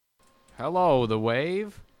Hello, the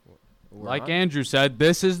wave. We're Like on. Andrew said,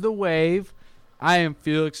 this is the wave. I am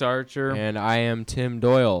Felix Archer. And I am Tim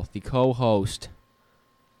Doyle, the co-host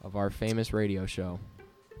of our famous radio show.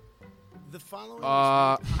 The following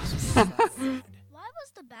Uh, is made possible. Why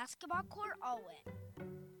was the basketball court all wet?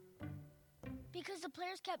 Because the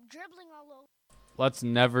players kept dribbling all over. Let's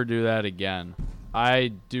never do that again.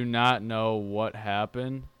 I do not know what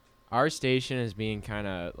happened. Our station is being kind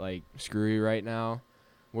of like screwy right now.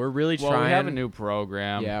 We're really Well, trying. we have a new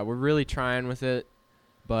program. Yeah, we're really trying with it.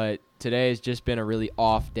 But today has just been a really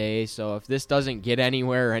off day. So if this doesn't get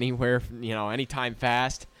anywhere, anytime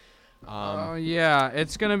fast. Yeah,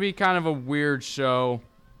 it's going to be kind of a weird show,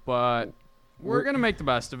 but we're going to make the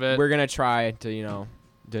best of it. We're going to try to,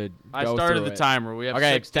 I go started through the it. timer. We have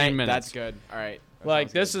Okay, 16 minutes. That's good. All right.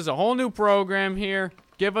 This is a whole new program here.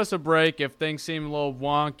 Give us a break if things seem a little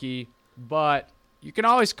wonky, but you can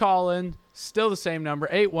always call in. Still the same number,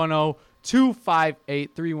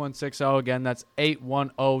 810-258-3160. Again, that's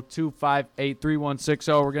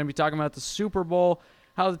 810-258-3160. We're going to be talking about the Super Bowl,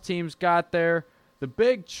 how the teams got there, the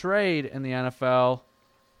big trade in the NFL,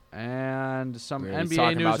 and some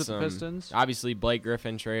NBA news with the Pistons. Obviously, Blake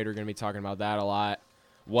Griffon trade. We're going to be talking about that a lot,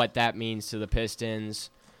 what that means to the Pistons,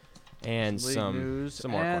 and League some news,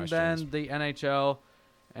 more and questions. then the NHL,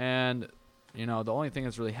 and the only thing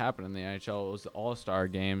that's really happened in the NHL was the All-Star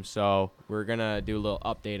game. So We're going to do a little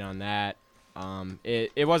update on that.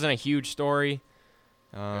 It wasn't a huge story.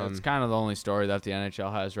 it's kind of the only story that the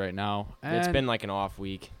NHL has right now. It's And, been like an off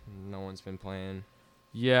week. No one's been playing.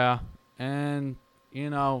 yeah, and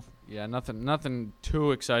nothing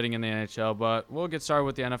too exciting in the NHL. But we'll get started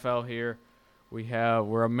with the NFL here.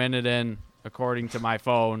 We're a minute in according to my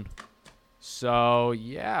phone. So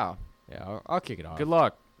yeah, I'll kick it off. good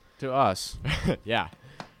luck to us. Yeah.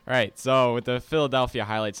 All right, so with the Philadelphia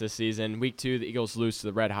highlights this season, Week 2, the Eagles lose to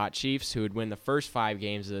the Red Hot Chiefs, who would win the first 5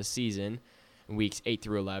 games of the season. In Weeks 8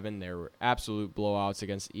 through 11, there were absolute blowouts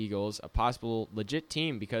against the Eagles, a possible legit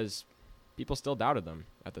team because people still doubted them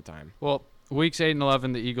at the time. Well, weeks 8 and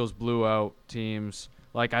 11, the Eagles blew out teams.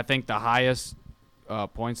 Like, I think the highest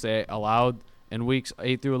points they allowed in weeks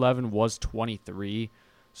 8 through 11 was 23.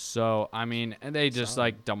 So, I mean, and they just,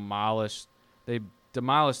 demolished the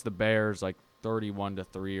Bears,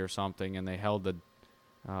 31-3 or something, and they held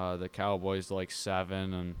the Cowboys to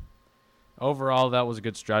 7. And overall, that was a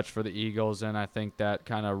good stretch for the Eagles, and I think that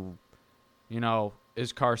kind of,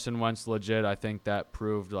 is Carson Wentz legit? I think that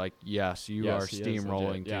proved, yes, you are he is steamrolling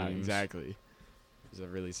legit. teams. Yeah, exactly. He's a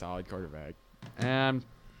really solid quarterback. And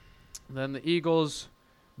then the Eagles,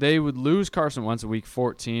 they would lose Carson Wentz in Week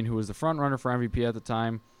 14, who was the front runner for MVP at the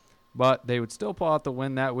time, but they would still pull out the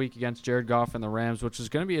win that week against Jared Goff and the Rams, which is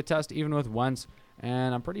going to be a test even with Wentz.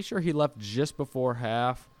 And I'm pretty sure he left just before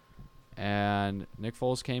half, and Nick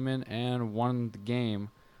Foles came in and won the game,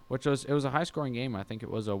 it was a high-scoring game. I think it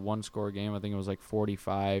was a one-score game. I think it was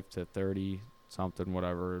 45-30 something,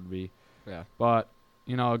 whatever it would be. Yeah. But,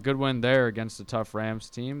 a good win there against a tough Rams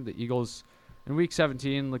team. The Eagles in Week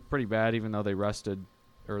 17 looked pretty bad, even though they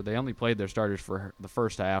only played their starters for the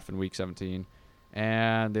first half in Week 17.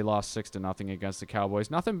 And they lost 6-0 against the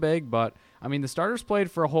Cowboys. Nothing big, but, the starters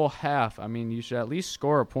played for a whole half. You should at least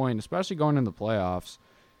score a point, especially going into the playoffs.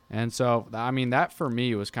 And so, that for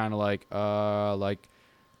me was kind of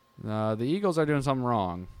the Eagles are doing something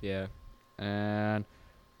wrong. Yeah. And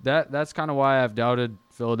that's kind of why I've doubted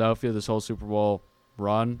Philadelphia this whole Super Bowl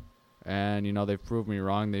run. And, they've proved me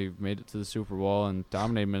wrong. They've made it to the Super Bowl and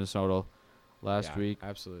dominated Minnesota last week.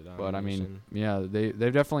 Absolutely. But,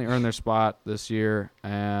 they've definitely earned their spot this year.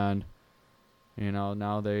 And,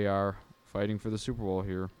 now they are fighting for the Super Bowl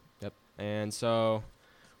here. Yep. And so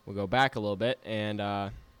we'll go back a little bit. And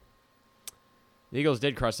the Eagles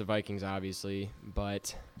did crush the Vikings, obviously.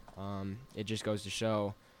 But it just goes to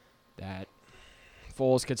show that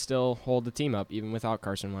Foles could still hold the team up even without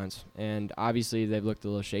Carson Wentz. And obviously they've looked a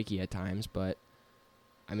little shaky at times. But,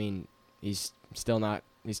 he's still not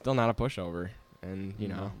a pushover. And,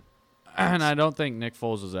 No. And I don't think Nick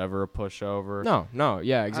Foles is ever a pushover. No,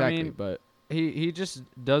 yeah, exactly. But he just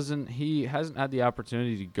doesn't. He hasn't had the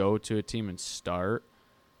opportunity to go to a team and start.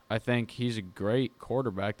 I think he's a great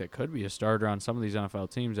quarterback that could be a starter on some of these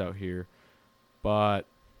NFL teams out here. But,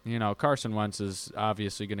 Carson Wentz is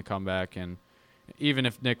obviously going to come back. And even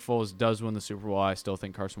if Nick Foles does win the Super Bowl, I still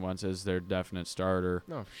think Carson Wentz is their definite starter.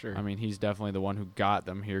 no, for sure. He's definitely the one who got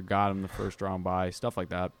them here, got him the first round bye, stuff like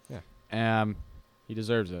that. Yeah. He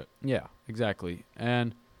deserves it. Yeah, exactly.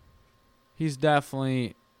 And he's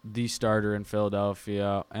definitely the starter in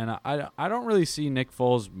Philadelphia. And I don't really see Nick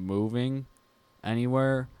Foles moving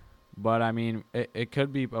anywhere. But, it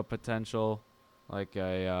could be a potential,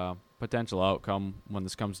 potential outcome when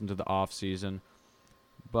this comes into the off season.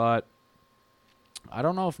 But I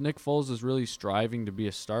don't know if Nick Foles is really striving to be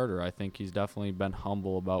a starter. I think he's definitely been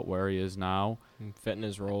humble about where he is now. Fitting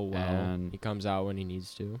his role well. And he comes out when he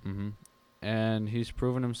needs to. Mm-hmm. And he's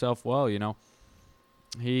proven himself well.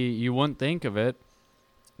 You wouldn't think of it,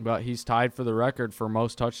 but he's tied for the record for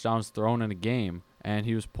most touchdowns thrown in a game, and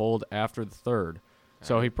he was pulled after the third.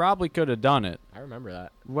 So he probably could have done it. I remember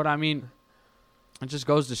that. What I mean, it just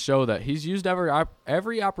goes to show that he's used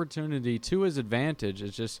every opportunity to his advantage.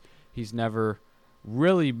 It's just he's never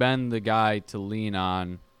really been the guy to lean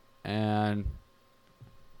on. And,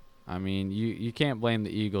 I mean, you can't blame the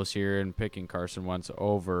Eagles here in picking Carson Wentz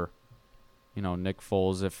over, Nick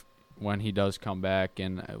Foles when he does come back,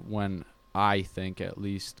 and when I think at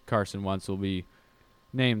least Carson Wentz will be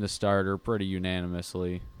named the starter pretty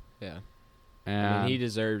unanimously. Yeah. And I mean, he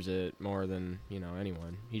deserves it more than,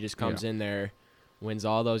 anyone. He just comes in there, wins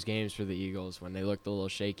all those games for the Eagles when they looked a little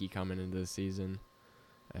shaky coming into the season.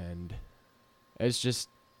 And it's just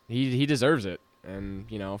he deserves it. And,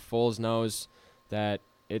 Foles knows that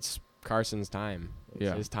it's Carson's time.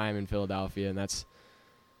 It's his time in Philadelphia, and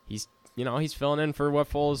he's filling in for what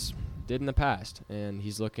Foles did in the past, and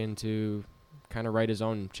he's looking to kind of write his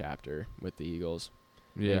own chapter with the Eagles.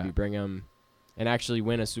 Yeah. Maybe bring him and actually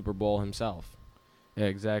win a Super Bowl himself. Yeah,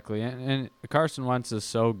 exactly. And Carson Wentz is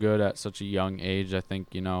so good at such a young age. I think,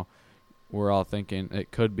 we're all thinking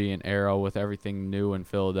it could be an era with everything new in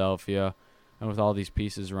Philadelphia and with all these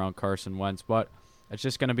pieces around Carson Wentz. But it's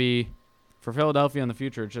just going to be, for Philadelphia in the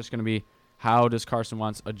future, it's just going to be how does Carson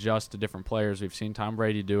Wentz adjust to different players. We've seen Tom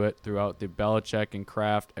Brady do it throughout the Belichick and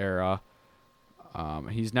Kraft era.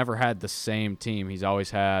 He's never had the same team. He's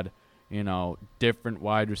always had different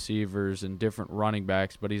wide receivers and different running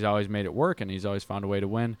backs, but he's always made it work, and he's always found a way to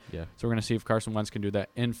win. Yeah. So we're going to see if Carson Wentz can do that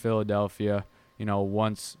in Philadelphia,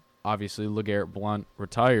 once, obviously, LeGarrette Blount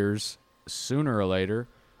retires sooner or later.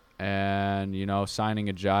 And, signing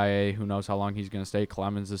a Ajayi, who knows how long he's going to stay.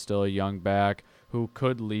 Clemens is still a young back who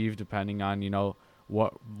could leave depending on,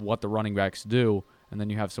 what the running backs do. And then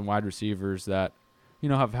you have some wide receivers that,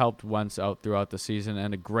 have helped Wentz out throughout the season,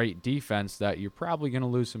 and a great defense that you're probably going to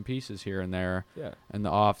lose some pieces here and there in the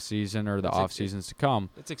off season or the off seasons to come.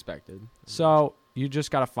 It's expected. So you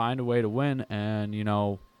just got to find a way to win, and,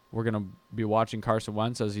 we're going to be watching Carson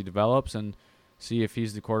Wentz as he develops and see if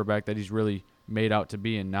he's the quarterback that he's really made out to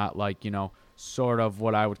be, and not like, sort of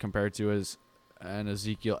what I would compare it to as an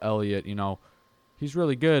Ezekiel Elliott. He's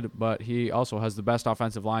really good, but he also has the best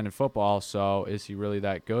offensive line in football. So is he really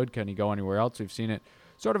that good? Can he go anywhere else? We've seen it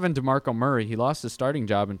sort of in DeMarco Murray. He lost his starting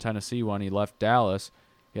job in Tennessee when he left Dallas.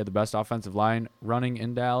 He had the best offensive line running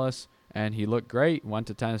in Dallas, and he looked great, went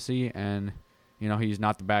to Tennessee, and, he's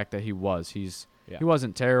not the back that he was. He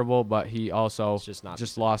wasn't terrible, but he also just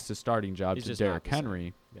lost his starting job to Derrick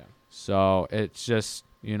Henry. Yeah. So it's just,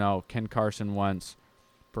 can Carson Wentz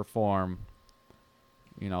perform,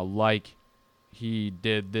 like he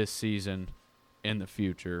did this season in the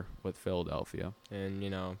future with Philadelphia? And,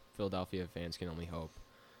 Philadelphia fans can only hope.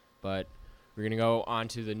 But we're going to go on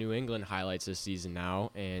to the New England highlights this season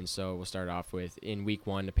now. And so we'll start off with, in week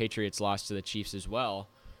 1, the Patriots lost to the Chiefs as well,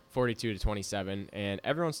 42-27. And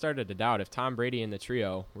everyone started to doubt if Tom Brady and the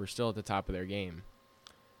trio were still at the top of their game.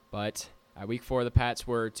 But at week 4, the Pats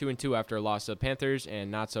were 2-2 after a loss to the Panthers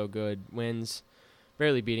and not so good wins,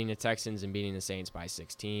 barely beating the Texans and beating the Saints by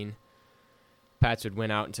 16. Pats would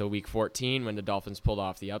win out until week 14 when the Dolphins pulled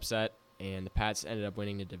off the upset, and the Pats ended up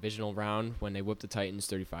winning the divisional round when they whooped the Titans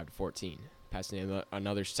 35-14. Pats made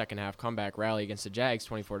another second-half comeback rally against the Jags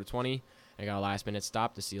 24-20 and got a last-minute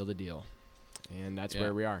stop to seal the deal. And that's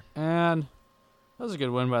where we are. And that was a good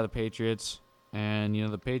win by the Patriots. And,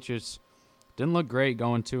 the Patriots didn't look great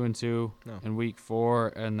going 2-2 in week 4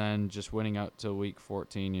 and then just winning out till week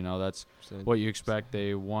 14. That's what you expect.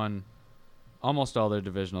 They won almost all their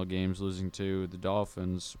divisional games, losing to the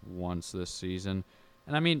Dolphins once this season.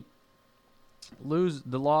 And, I mean,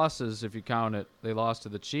 the losses, if you count it, they lost to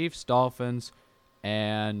the Chiefs, Dolphins,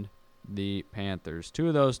 and the Panthers. 2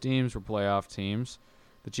 of those teams were playoff teams.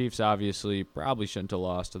 The Chiefs obviously probably shouldn't have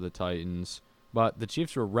lost to the Titans, but the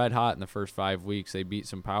Chiefs were red hot in the first 5 weeks. They beat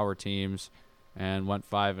some power teams and went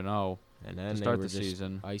 5-0 to start the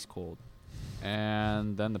season. Ice cold.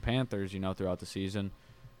 And then the Panthers, throughout the season,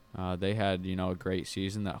 they had, a great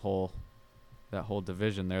season. That whole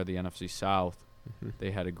division there, the NFC South,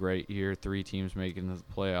 they had a great year. 3 teams making the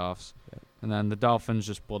playoffs. Yep. And then the Dolphins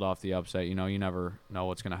just pulled off the upset. You never know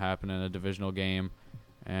what's going to happen in a divisional game.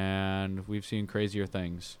 And we've seen crazier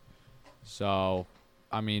things. So,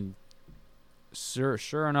 I mean, sure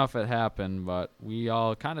enough it happened, but we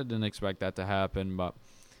all kind of didn't expect that to happen. But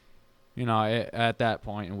at that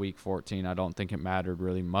point in Week 14, I don't think it mattered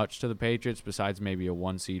really much to the Patriots besides maybe a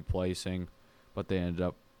 1 seed placing, but they ended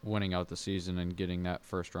up winning out the season and getting that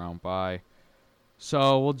first round bye.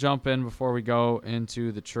 So we'll jump in before we go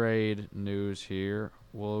into the trade news here.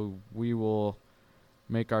 We will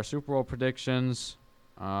make our Super Bowl predictions.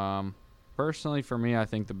 Personally, for me, I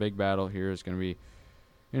think the big battle here is going to be,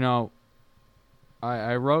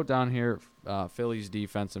 I wrote down here Philly's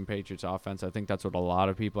defense and Patriots offense. I think that's what a lot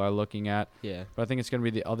of people are looking at. Yeah. But I think it's going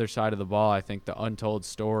to be the other side of the ball. I think the untold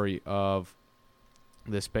story of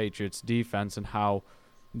this Patriots defense and how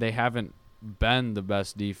they haven't been the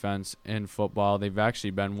best defense in football. They've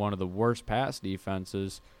actually been one of the worst pass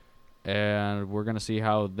defenses. And we're going to see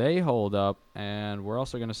how they hold up. And we're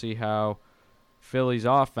also going to see how Philly's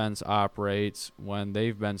offense operates when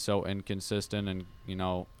they've been so inconsistent. And,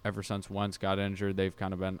 ever since Wentz got injured, they've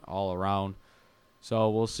kind of been all around. So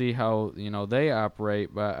we'll see how, they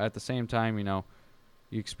operate. But at the same time, you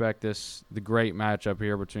expect the great matchup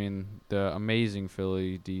here between the amazing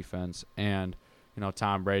Philly defense and,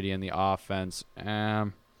 Tom Brady and the offense.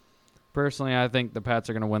 Personally, I think the Pats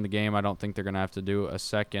are going to win the game. I don't think they're going to have to do a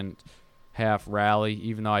second half rally,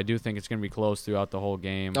 even though I do think it's going to be close throughout the whole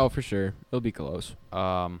game. Oh, for sure. It'll be close.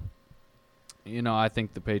 I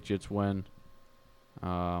think the Patriots win.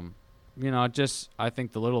 I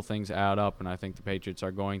think the little things add up, and I think the Patriots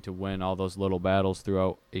are going to win all those little battles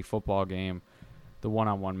throughout a football game. The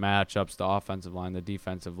one-on-one matchups, the offensive line, the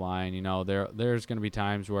defensive line. There's going to be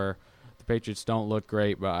times where the Patriots don't look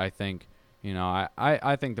great, but I think,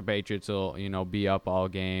 I think the Patriots will, be up all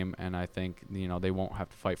game, and I think, they won't have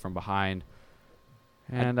to fight from behind.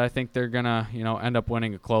 And I think they're going to, end up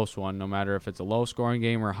winning a close one, no matter if it's a low-scoring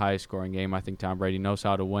game or a high-scoring game. I think Tom Brady knows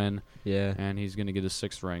how to win, Yeah. and he's going to get his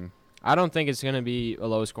 6th ring. I don't think it's going to be a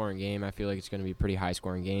low-scoring game. I feel like it's going to be a pretty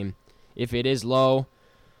high-scoring game. If it is low,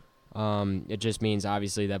 it just means,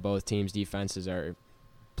 obviously, that both teams' defenses are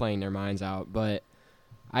playing their minds out. But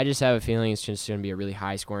I just have a feeling it's just going to be a really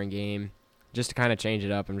high-scoring game. Just to kind of change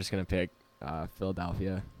it up, I'm just going to pick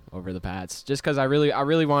Philadelphia over the Pats. Just because I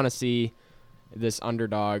really want to see this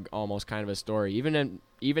underdog almost kind of a story. Even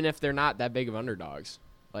if they're not that big of underdogs.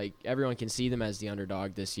 Like, everyone can see them as the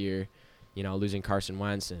underdog this year, losing Carson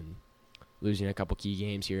Wentz and losing a couple key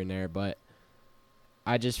games here and there. But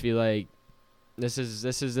I just feel like this is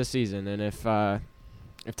the season. And if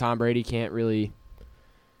Tom Brady can't really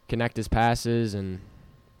connect his passes and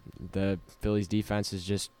the Phillies defense is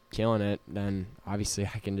just killing it, then obviously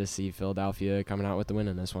I can just see Philadelphia coming out with the win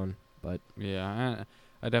in this one. But yeah,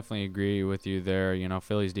 I definitely agree with you there.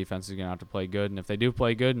 Philly's defense is going to have to play good, and if they do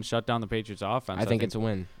play good and shut down the Patriots' offense, I think it's a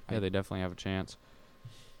win. Yeah, they definitely have a chance.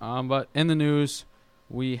 But in the news,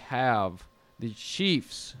 we have the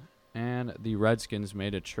Chiefs and the Redskins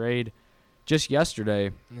made a trade just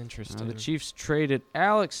yesterday. Interesting. The Chiefs traded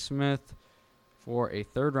Alex Smith for a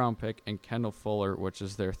 3rd-round pick and Kendall Fuller, which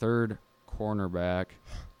is their 3rd cornerback,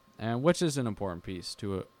 and which is an important piece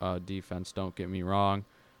to a defense. Don't get me wrong.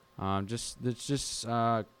 Kendall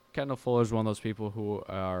Fuller is one of those people who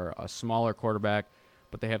are a smaller quarterback,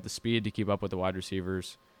 but they have the speed to keep up with the wide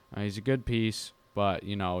receivers. He's a good piece, but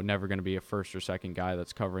never going to be a 1st or 2nd guy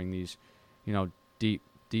that's covering these, deep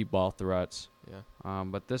ball threats. Yeah.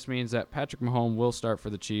 But this means that Patrick Mahomes will start for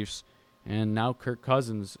the Chiefs, and now Kirk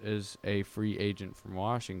Cousins is a free agent from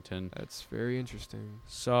Washington. That's very interesting.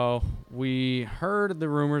 So we heard the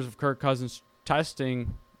rumors of Kirk Cousins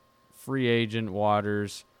testing free agent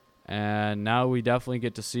waters, and now we definitely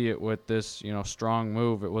get to see it with this, strong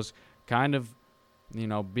move. It was kind of,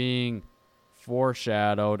 being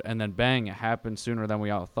foreshadowed, and then bang, it happened sooner than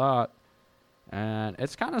we all thought. And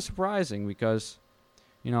it's kind of surprising because,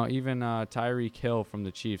 even Tyreek Hill from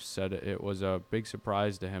the Chiefs said it was a big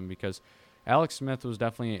surprise to him because Alex Smith was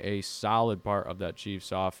definitely a solid part of that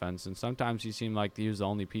Chiefs offense, and sometimes he seemed like he was the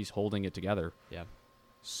only piece holding it together. Yeah.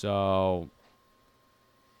 So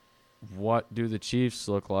what do the Chiefs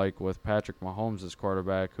look like with Patrick Mahomes as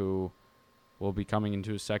quarterback, who will be coming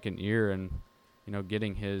into his 2nd year and,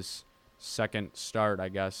 getting his 2nd start, I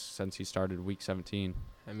guess, since he started Week 17?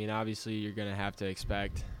 I mean, obviously you're going to have to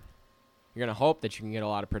expect – you're going to hope that you can get a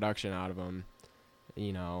lot of production out of him.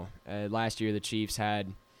 Last year the Chiefs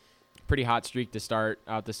had a pretty hot streak to start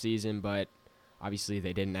out the season, but obviously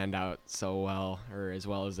they didn't end out so well or as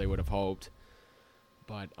well as they would have hoped.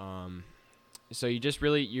 But so you just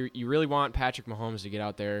really you really want Patrick Mahomes to get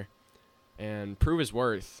out there and prove his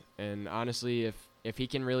worth. And honestly, if he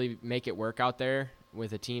can really make it work out there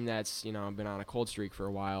with a team that's been on a cold streak for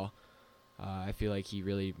a while, I feel like he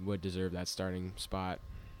really would deserve that starting spot.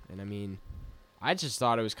 And I mean, I just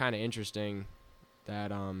thought it was kind of interesting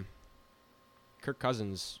that Kirk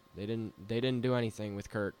Cousins. They didn't do anything with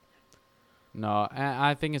Kirk. No,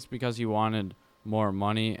 I think it's because he wanted more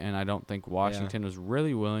money, and I don't think Washington was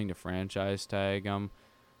really willing to franchise tag him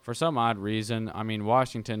for some odd reason. I mean,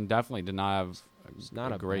 Washington definitely did not have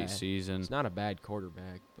a great season. It's not a bad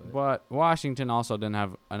quarterback, but Washington also didn't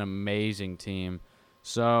have an amazing team.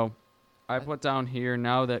 So I put down here,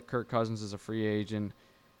 now that Kirk Cousins is a free agent,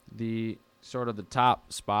 the sort of the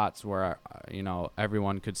top spots where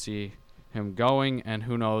everyone could see him going, and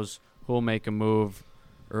who knows who'll make a move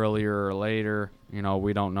earlier or later.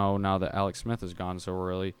 We don't know now that Alex Smith is gone so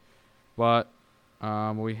early. But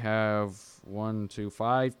we have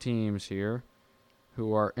 5 teams here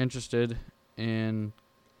who are interested in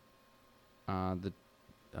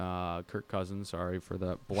Kirk Cousins. Sorry for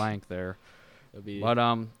the blank there. But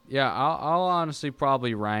I'll honestly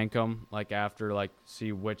probably rank them after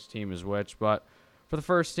see which team is which. But for the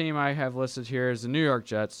first team I have listed here is the New York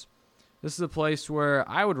Jets. This is a place where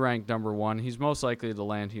I would rank number 1. He's most likely to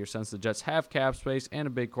land here since the Jets have cap space and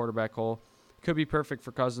a big quarterback hole. Could be perfect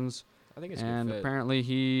for Cousins. I think it's a and good fit. Apparently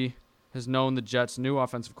he has known the Jets' new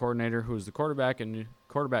offensive coordinator, who is the quarterback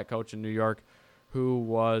coach in New York, who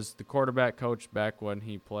was the quarterback coach back when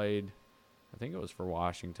he played, I think it was for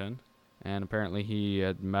Washington. And apparently he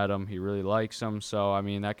had met him. He really likes him. So, I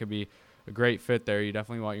mean, that could be a great fit there. You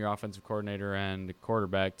definitely want your offensive coordinator and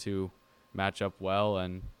quarterback to match up well,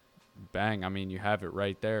 and bang, I mean, you have it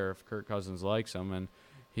right there if Kirk Cousins likes him. And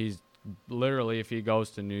he's literally, if he goes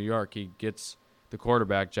to New York, he gets the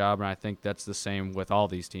quarterback job, and I think that's the same with all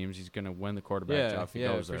these teams. He's going to win the quarterback job if he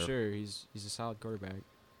goes there. Yeah, for sure. He's a solid quarterback.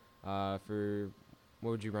 What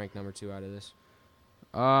would you rank number 2 out of this?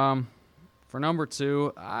 For number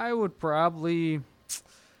 2, I would probably,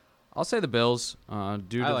 I'll say the Bills.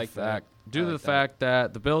 Due to the fact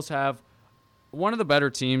that the Bills have one of the better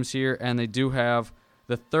teams here, and they do have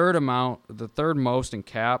the third most in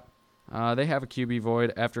cap. They have a QB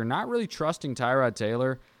void after not really trusting Tyrod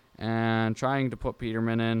Taylor and trying to put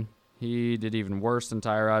Peterman in. He did even worse than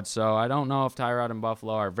Tyrod, so I don't know if Tyrod and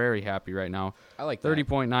Buffalo are very happy right now. I like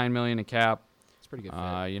 $30.9 million in cap. It's pretty good fit.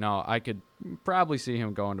 I could probably see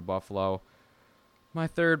him going to Buffalo. My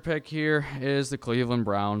third pick here is the Cleveland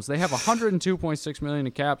Browns. They have $102.6 million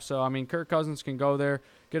in cap, so I mean, Kirk Cousins can go there,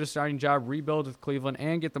 get a starting job, rebuild with Cleveland,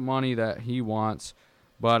 and get the money that he wants.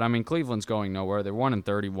 But I mean, Cleveland's going nowhere. They're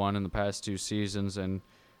 1-31 in the past 2 seasons, and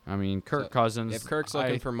I mean, Kirk Cousins. If Kirk's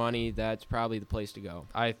looking for money, that's probably the place to go.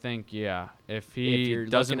 I think, yeah. If he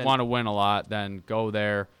doesn't want to win a lot, then go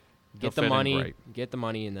there. Get the money,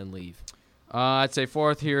 and then leave. I'd say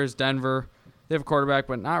 4th here is Denver. They have a quarterback,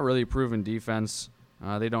 but not really a proven defense.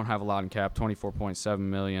 They don't have a lot in cap, $24.7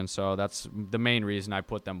 million, so that's the main reason I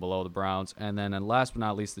put them below the Browns. And then last but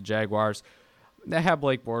not least, the Jaguars. They have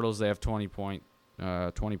Blake Bortles. They have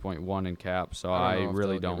 20.1 in cap, so I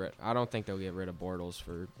really don't. I don't think they'll get rid of Bortles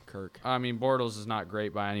for Kirk. I mean, Bortles is not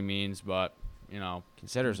great by any means, but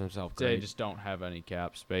considers himself great. They just don't have any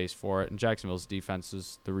cap space for it. And Jacksonville's defense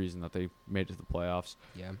is the reason that they made it to the playoffs.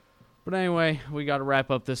 Yeah. But anyway, we got to wrap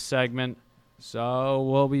up this segment. So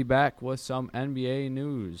we'll be back with some NBA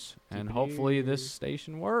news, and hopefully this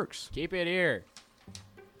station works. Keep it here.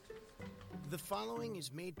 The following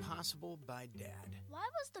is made possible by Dad. Why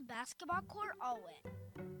was the basketball court all wet?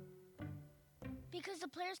 Because the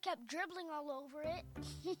players kept dribbling all over it.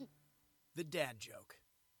 The dad joke.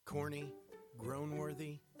 Corny,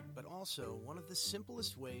 groan-worthy, but also one of the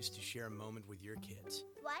simplest ways to share a moment with your kids.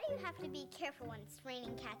 Why do you have to be careful when it's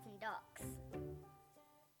raining cats and dogs?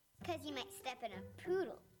 Because you might step in a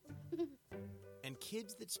poodle. And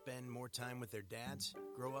kids that spend more time with their dads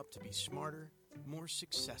grow up to be smarter, more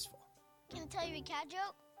successful. Can I tell you a cat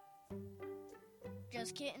joke?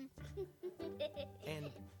 Just kidding.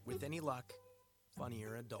 And, with any luck,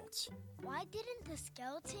 funnier adults. Why didn't the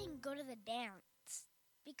skeleton go to the dance?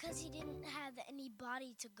 Because he didn't have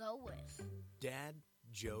anybody to go with. Dad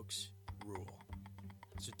jokes rule.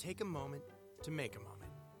 So take a moment to make a moment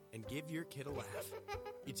and give your kid a laugh.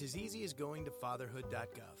 It's as easy as going to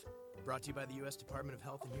fatherhood.gov. Brought to you by the U.S. Department of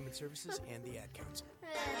Health and Human Services and the Ad Council.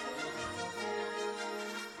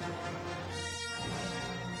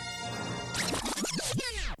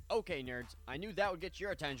 Okay, nerds, I knew that would get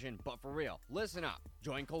your attention, but for real, listen up.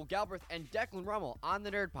 Join Cole Galbraith and Declan Rummel on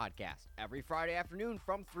the Nerd Podcast every Friday afternoon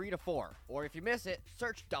from 3 to 4. Or if you miss it,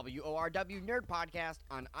 search WORW Nerd Podcast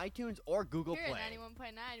on iTunes or Google Here Play. at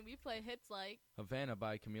 91.9, we play hits like Havana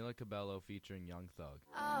by Camila Cabello featuring Young Thug.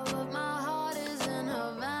 Oh, but my heart is in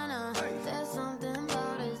Havana. There's something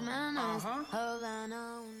about his manners.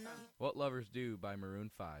 Havana. What Lovers Do by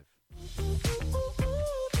Maroon 5.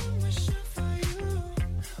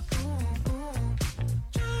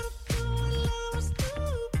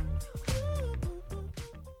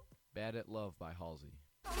 Mad at Love by Halsey.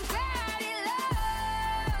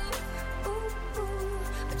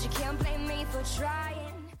 But you can't blame me for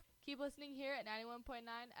trying. Keep listening here at 91.9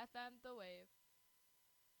 FM The Wave.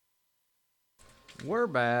 We're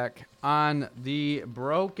back on the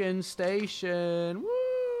broken station.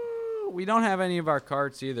 Woo! We don't have any of our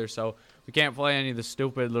carts either, so we can't play any of the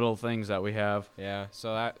stupid little things that we have. Yeah,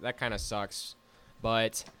 so that kind of sucks.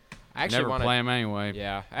 But I actually Never want play them anyway.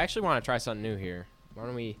 Yeah, I actually want to try something new here. Why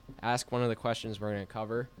don't we ask one of the questions we're going to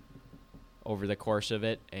cover over the course of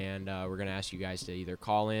it, and we're going to ask you guys to either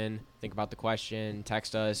call in, think about the question,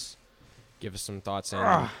 text us, give us some thoughts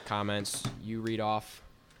and comments. You read off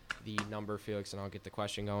the number, Felix, and I'll get the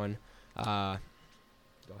question going. Go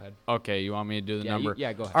ahead. Okay, you want me to do the number?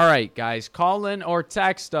 Yeah, go ahead. All right, guys, call in or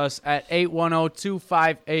text us at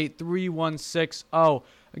 810-258-3160.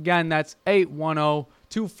 Again, that's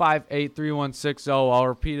 810-258-3160. I'll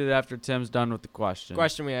repeat it after Tim's done with the question.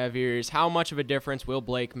 Question we have here is, how much of a difference will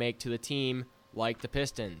Blake make to the team like the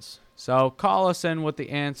Pistons? So call us in with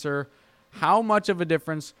the answer. How much of a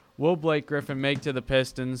difference will Blake Griffin make to the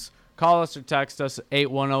Pistons? Call us or text us at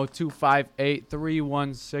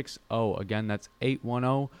 810-258-3160. Again, that's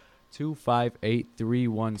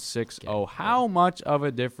 810-258-3160. How much of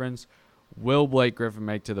a difference will Blake Griffin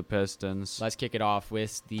make to the Pistons? Let's kick it off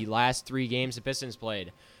with the last 3 games the Pistons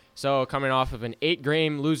played. So coming off of an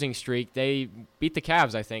 8-game losing streak, they beat the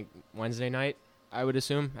Cavs, I think, Wednesday night, I would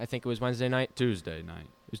assume. I think it was Wednesday night. Tuesday night.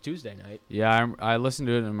 It was Tuesday night. Yeah, I listened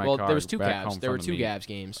to it in my car. Well, there was 2 back home Cavs. There were from 2 the meet. Cavs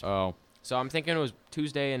games. Oh. So I'm thinking it was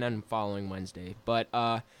Tuesday and then following Wednesday. But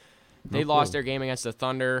they No lost clue. their game against the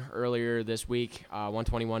Thunder earlier this week,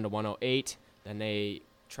 121-108. Then they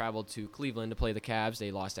traveled to Cleveland to play the Cavs.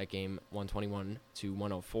 They lost that game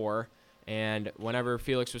 121-104. And whenever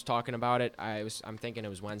Felix was talking about it, I'm thinking it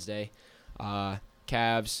was Wednesday.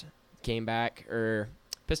 Cavs came back, or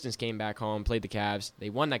Pistons came back home, played the Cavs.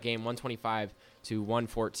 They won that game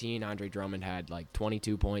 125-114. Andre Drummond had like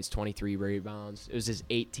 22 points, 23 rebounds. It was his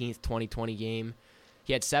 18th 2020 game.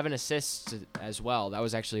 He had 7 assists as well. That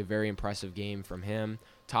was actually a very impressive game from him.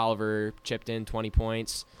 Tolliver chipped in 20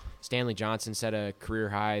 points. Stanley Johnson set a career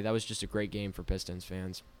high. That was just a great game for Pistons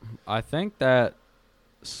fans. I think that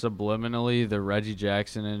subliminally the Reggie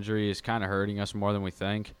Jackson injury is kind of hurting us more than we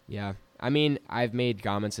think. Yeah. I mean, I've made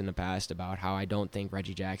comments in the past about how I don't think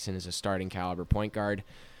Reggie Jackson is a starting caliber point guard,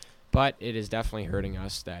 but it is definitely hurting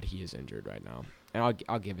us that he is injured right now. And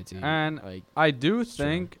I'll give it to you. And I do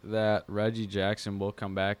think that Reggie Jackson will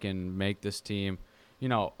come back and make this team,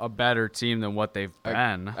 a better team than what they've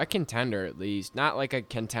been. A contender, at least. Not like a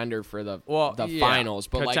contender for the yeah, finals,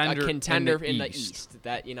 but like a contender in the East.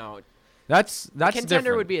 That, That's contender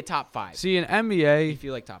different. would be a top 5. See, in NBA, You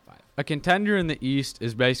feel like top 5. a contender in the East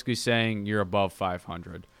is basically saying you're above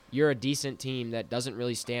 500. You're a decent team that doesn't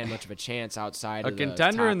really stand much of a chance outside A of the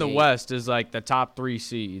contender top in the 8. West is like the top 3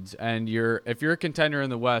 seeds, and if you're a contender in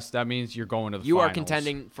the West, that means you're going to the You finals. are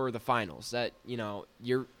contending for the finals. That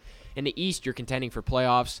you're in the East, you're contending for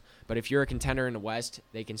playoffs. But if you're a contender in the West,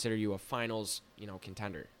 they consider you a finals,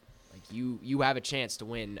 contender. Like you have a chance to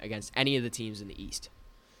win against any of the teams in the East.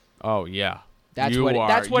 Oh yeah, that's you what you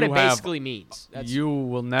it basically means. You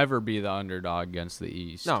will never be the underdog against the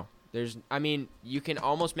East. No, you can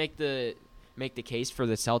almost make the case for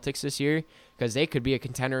the Celtics this year because they could be a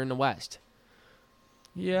contender in the West.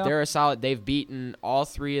 Yeah, They're a solid. They've beaten all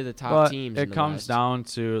 3 of the top teams. It in the comes West. down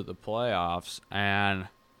to the playoffs, and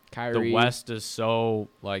Kyrie. the West is so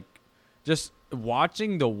just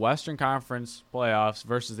watching the Western Conference playoffs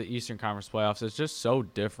versus the Eastern Conference playoffs is just so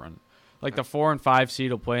different. Like the 4 and 5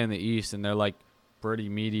 seed will play in the East, and they're like pretty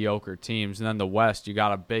mediocre teams, and then the West, you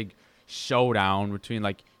got a big showdown between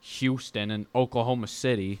like Houston and Oklahoma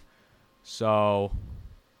City. So,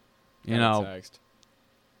 Text.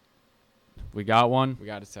 we got one. We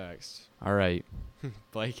got a text. All right.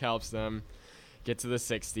 Blake helps them get to the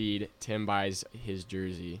 6th seed. Tim buys his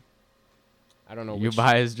jersey. I don't know. You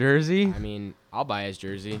buy his jersey? I mean, I'll buy his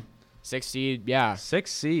jersey. 6th seed, yeah. 6th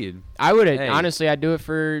seed. I would Hey. honestly, I'd do it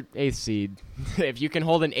for 8th seed. If you can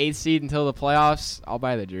hold an 8th seed until the playoffs, I'll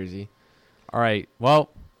buy the jersey. All right. Well,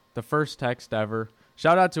 the first text ever.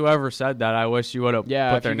 Shout out to whoever said that. I wish you would have Yeah,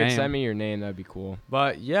 put if their you name. could send me your name, that'd be cool.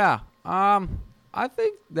 But yeah, I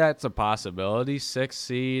think that's a possibility. 6th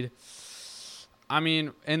seed. I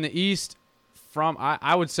mean, in the East,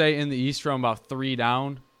 I would say in the East from about 3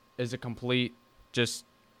 down is a complete just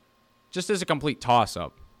as a complete toss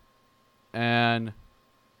up. And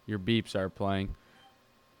your beeps are playing.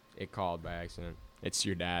 It called by accident. It's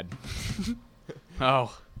your dad.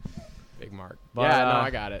 Oh, Big Mark. But, Yeah, no, I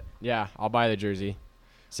got it. Yeah, I'll buy the jersey.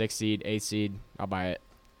 6th seed, 8th seed, I'll buy it.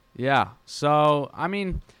 yeah. So I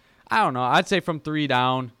mean, I don't know. I'd say from 3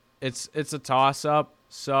 down, it's a toss-up.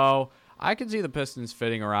 So I can see the Pistons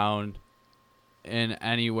fitting around in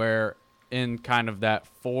anywhere in kind of that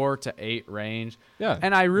 4 to 8 range. Yeah.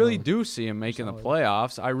 And I really do see them making the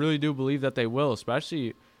playoffs. I really do believe that they will,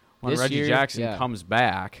 especially when This Reggie year, Jackson comes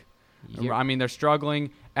back. Yeah. I mean, they're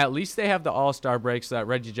struggling. At least they have the All-Star break so that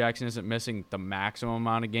Reggie Jackson isn't missing the maximum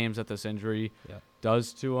amount of games that this injury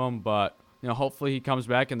does to him. But, hopefully he comes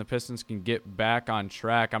back and the Pistons can get back on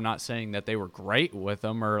track. I'm not saying that they were great with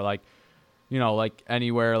him or, like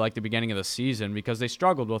anywhere like the beginning of the season because they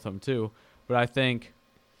struggled with him too. But I think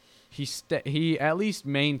he at least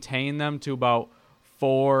maintained them to about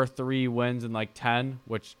 4-3 wins and like 10,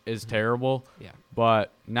 which is terrible. Yeah.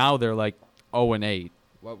 But now they're like 0-8.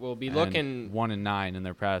 What we'll be looking 1-9 in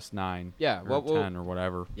their past 9. Yeah, or 10 or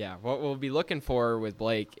whatever. Yeah, what we'll be looking for with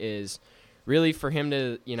Blake is really for him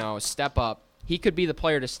to, step up. He could be the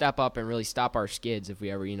player to step up and really stop our skids if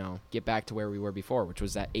we ever, get back to where we were before, which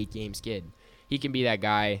was that 8-game skid. He can be that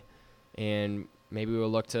guy, and maybe we'll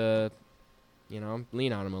look to, lean on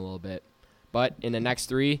him a little bit. But in the next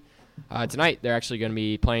 3, tonight they're actually going to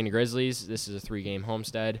be playing the Grizzlies. This is a 3-game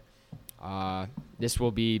homestand. This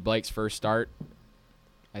will be Blake's first start,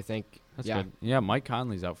 I think. That's good. Yeah, Mike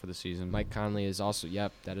Conley's out for the season. Mike Conley is also,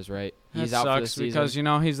 that is right. He's out sucks for the season.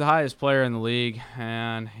 because, he's the highest player in the league,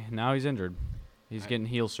 and now he's injured. He's getting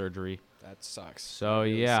heel surgery. That sucks. So, that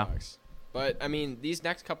really yeah. sucks. But, I mean, these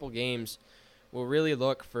next couple games will really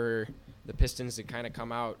look for the Pistons to kind of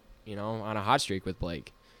come out, on a hot streak with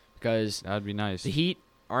Blake. Because that'd be nice. The Heat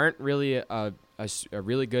aren't really a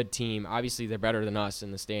really good team. Obviously, they're better than us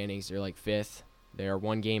in the standings. They're like 5th. They are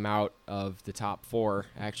 1 game out of the top 4,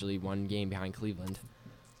 actually 1 game behind Cleveland.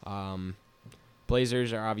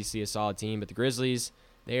 Blazers are obviously a solid team, but the Grizzlies,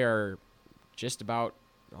 they are just about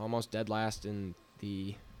almost dead last in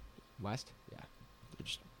the West. Yeah.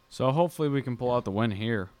 So hopefully we can pull out the win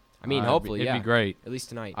here. I mean, hopefully, it'd be great. At least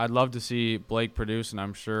tonight. I'd love to see Blake produce, and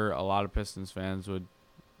I'm sure a lot of Pistons fans would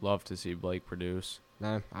love to see Blake produce.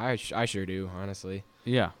 I sure do, honestly.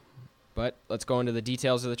 Yeah. But let's go into the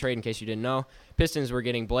details of the trade in case you didn't know. Pistons were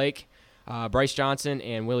getting Blake, Bryce Johnson,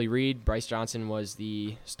 and Willie Reed. Bryce Johnson was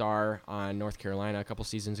the star on North Carolina a couple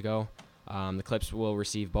seasons ago. The Clips will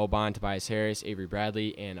receive Boban, Tobias Harris, Avery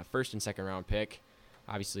Bradley, and a 1st and 2nd round pick.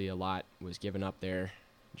 Obviously, a lot was given up there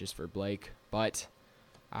just for Blake, but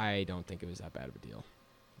I don't think it was that bad of a deal.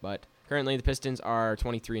 But currently, the Pistons are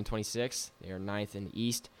 23-26. They are 9th in the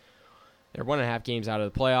East. They're 1.5 games out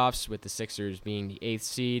of the playoffs, with the Sixers being the 8th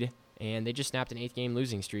seed. And they just snapped an 8-game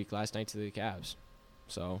losing streak last night to the Cavs.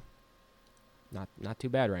 So, not too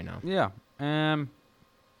bad right now. Yeah.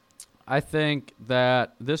 I think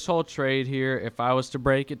that this whole trade here, if I was to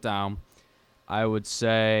break it down, I would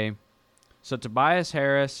say, so Tobias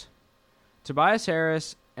Harris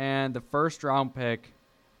and the 1st round pick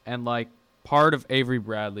and like part of Avery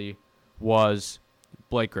Bradley was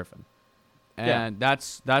Blake Griffin. And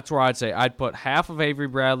that's where I'd say I'd put half of Avery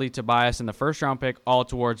Bradley, Tobias, and the 1st round pick all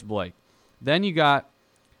towards Blake. Then you got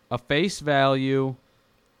a face value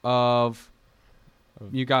of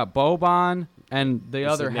you got Boban and the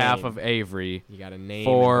other half of Avery. You got a name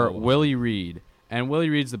for Willie Reed. And Willie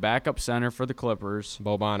Reed's the backup center for the Clippers.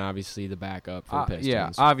 Boban, obviously, the backup for the Pistons.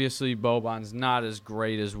 Yeah, obviously Boban's not as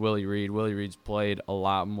great as Willie Reed. Willie Reed's played a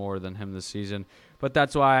lot more than him this season. But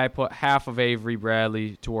that's why I put half of Avery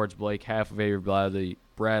Bradley towards Blake, half of Avery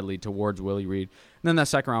Bradley towards Willie Reed. And then that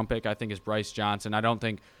 2nd round pick, I think, is Bryce Johnson. I don't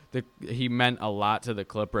think he meant a lot to the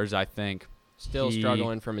Clippers, I think. Still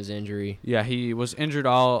struggling from his injury. Yeah, he was injured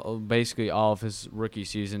basically all of his rookie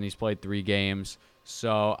season. He's played 3 games.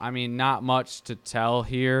 So, I mean, not much to tell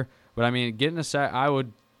here. But, I mean, I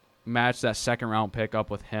would match that 2nd round pick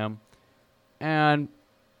up with him. And,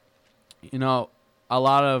 a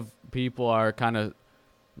lot of people are kind of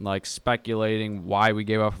like speculating why we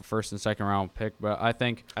gave up a 1st and 2nd round pick. But I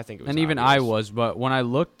think it was and even obvious. I was. But when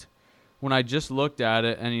I just looked at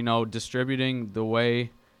it and, distributing the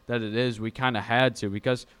way that it is, we kind of had to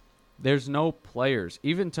because there's no players.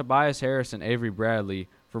 Even Tobias Harris and Avery Bradley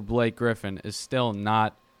for Blake Griffin is still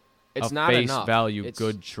not face value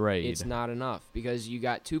good trade. It's not enough because you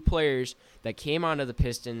got 2 players that came onto the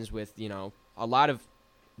Pistons with, a lot of,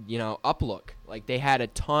 uplook. Like they had a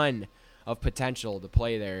ton of potential to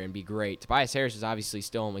play there and be great. Tobias Harris is obviously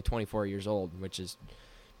still only 24 years old, which is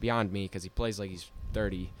beyond me because he plays like he's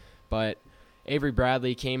 30. But Avery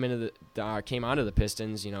Bradley came onto the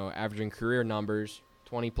Pistons, averaging career numbers,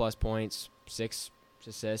 20-plus points, 6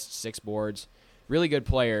 assists, 6 boards. Really good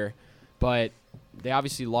player, but they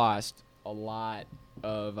obviously lost a lot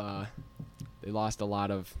of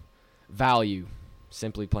value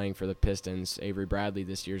simply playing for the Pistons. Avery Bradley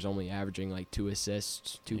this year is only averaging like 2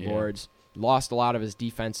 assists, 2 boards. Lost a lot of his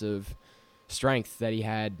defensive strength that he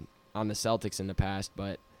had on the Celtics in the past,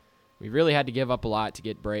 but we really had to give up a lot to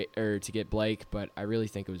get Blake, but I really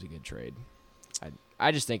think it was a good trade.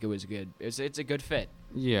 I just think it was good. It's a good fit.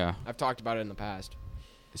 Yeah. I've talked about it in the past.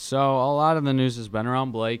 So a lot of the news has been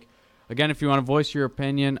around Blake. Again, if you want to voice your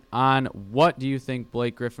opinion on what do you think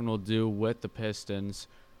Blake Griffin will do with the Pistons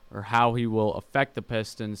or how he will affect the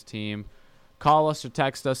Pistons team, call us or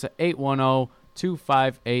text us at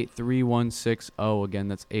 810-258-3160. Again,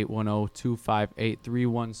 that's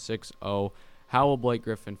 810-258-3160. How will Blake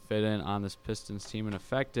Griffin fit in on this Pistons team and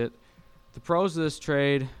affect it? The pros of this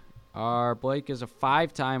trade are Blake is a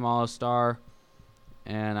 5-time All-Star.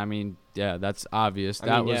 And, I mean, yeah, that's obvious.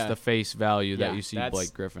 That was the face value that you see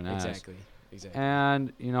Blake Griffin as. Exactly.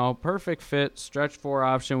 And, perfect fit, stretch 4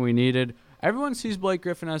 option we needed. Everyone sees Blake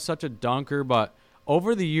Griffin as such a dunker, but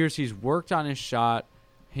over the years he's worked on his shot,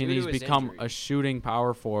 and he's become a shooting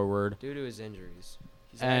power forward. Due to his injuries.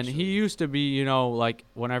 He used to be, like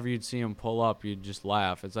whenever you'd see him pull up, you'd just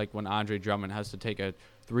laugh. It's like when Andre Drummond has to take a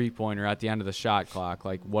three-pointer at the end of the shot clock.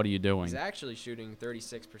 Like, what are you doing? He's actually shooting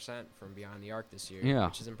 36% from beyond the arc this year,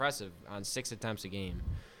 which is impressive on 6 attempts a game.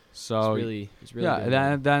 So it's really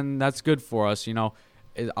good. Then that's good for us.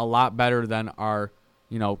 Is a lot better than our,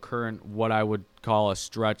 current what I would call a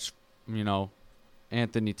stretch,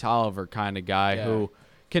 Anthony Tolliver kind of guy who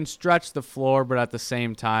can stretch the floor, but at the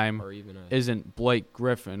same time isn't Blake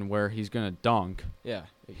Griffin where he's gonna dunk. Yeah,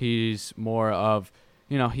 he's more of,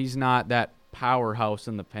 he's not that powerhouse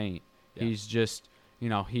in the paint. Yeah. He's just,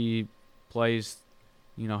 he plays,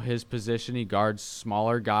 his position. He guards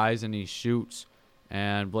smaller guys and he shoots.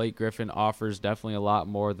 And Blake Griffin offers definitely a lot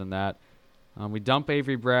more than that. We dump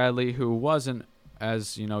Avery Bradley, who wasn't,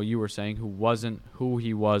 as you were saying, who wasn't who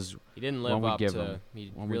he was. He didn't live up to.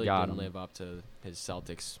 He really didn't live up to his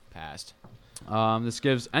Celtics past. This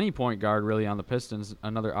gives any point guard really on the Pistons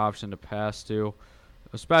another option to pass to,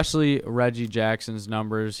 especially Reggie Jackson's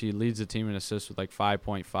numbers. He leads the team in assists with like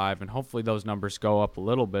 5.5, and hopefully those numbers go up a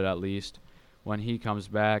little bit at least when he comes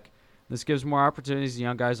back. This gives more opportunities to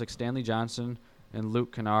young guys like Stanley Johnson and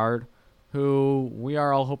Luke Kennard, who we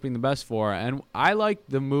are all hoping the best for. And I like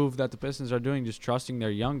the move that the Pistons are doing, just trusting their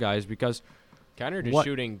young guys, because Kennard is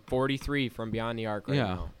shooting 43 from beyond the arc right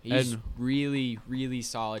now. He's really, really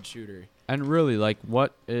solid shooter. And really, like,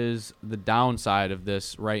 what is the downside of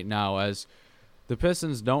this right now, as the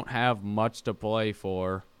Pistons don't have much to play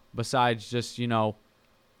for besides just,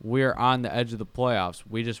 we're on the edge of the playoffs.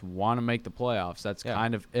 We just want to make the playoffs. That's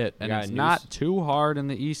kind of it. And it's not too hard in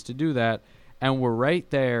the East to do that. And we're right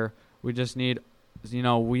there. We just need,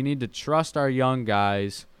 we need to trust our young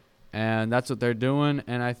guys, and that's what they're doing.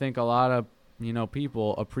 And I think a lot of,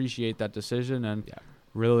 people appreciate that decision and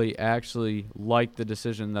really actually like the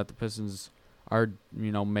decision that the Pistons are,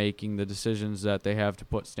 making, the decisions that they have to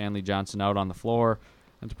put Stanley Johnson out on the floor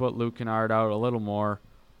and to put Luke Kennard out a little more.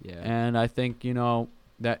 Yeah. And I think,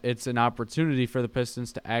 that it's an opportunity for the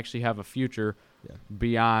Pistons to actually have a future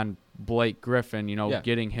beyond Blake Griffin,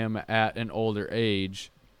 getting him at an older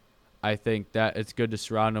age. I think that it's good to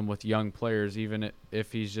surround him with young players, even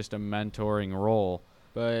if he's just a mentoring role.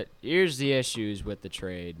 But here's the issues with the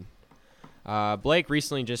trade. Blake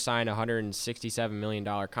recently just signed a $167 million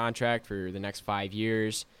contract for the next 5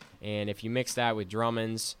 years. And if you mix that with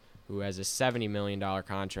Drummond's, who has a $70 million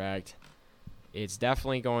contract, it's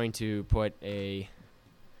definitely going to put a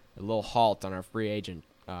little halt on our free agent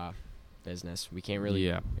business. We can't really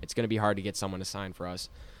it's going to be hard to get someone to sign for us.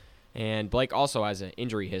 And Blake also has an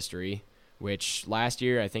injury history, which last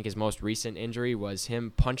year I think his most recent injury was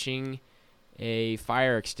him punching a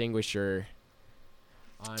fire extinguisher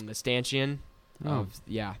on the stanchion.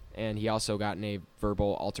 And he also got in a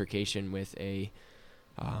verbal altercation with a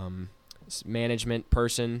management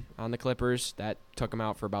person on the Clippers that took him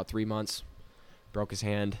out for about 3 months, broke his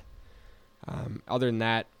hand. Other than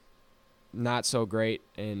that, not so great,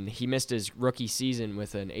 and he missed his rookie season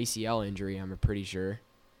with an ACL injury, I'm pretty sure.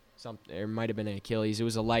 It might have been an Achilles. It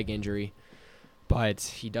was a leg injury, but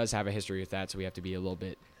he does have a history with that, so we have to be a little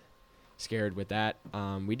bit scared with that.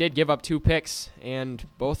 We did give up 2 picks and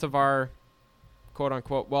both of our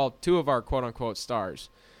quote-unquote, 2 of our quote-unquote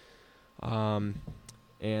stars. And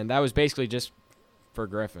that was basically just for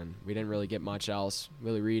Griffin. We didn't really get much else.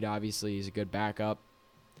 Willie Reed, obviously, is a good backup,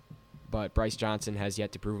 but Bryce Johnson has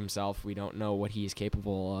yet to prove himself. We don't know what he is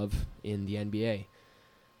capable of in the NBA.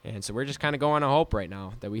 And so we're just kind of going on hope right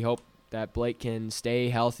now, that we hope that Blake can stay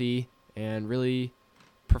healthy and really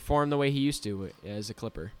perform the way he used to as a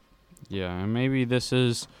Clipper. Yeah, and maybe this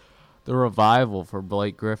is the revival for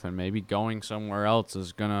Blake Griffin. Maybe going somewhere else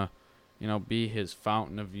is going to, be his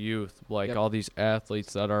fountain of youth. Like all these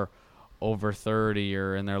athletes that are over 30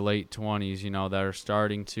 or in their late 20s, that are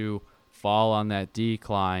starting to fall on that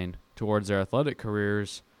decline towards their athletic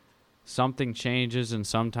careers. Something changes, and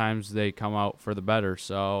sometimes they come out for the better.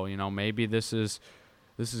 So, maybe this is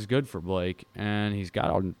good for Blake, and he's got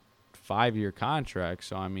a 5-year contract.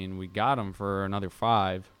 So, I mean, we got him for another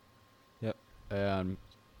 5. Yep. And,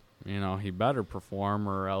 he better perform,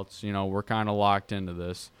 or else, we're kind of locked into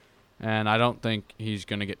this. And I don't think he's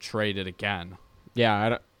going to get traded again.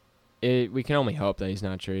 Yeah, we can only hope that he's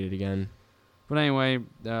not traded again. But anyway,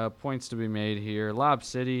 points to be made here. Lob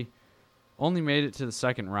City only made it to the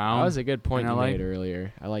second round. That was a good point you made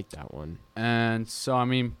earlier. I like that one. And so, I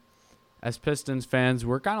mean, as Pistons fans,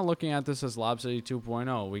 we're kind of looking at this as Lob City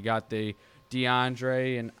 2.0. We got the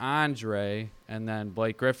DeAndre and Andre, and then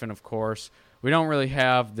Blake Griffin, of course. We don't really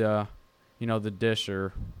have the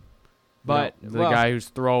disher, but the guy who's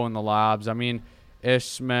throwing the lobs. I mean, Ish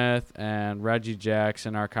Smith and Reggie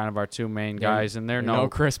Jackson are kind of our two main guys, and they're no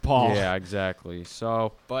Chris Paul. Yeah, exactly.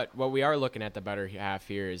 So, but what we are looking at the better half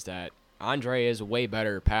here is that Andre is a way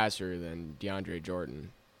better passer than DeAndre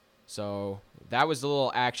Jordan. So that was the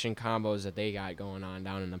little action combos that they got going on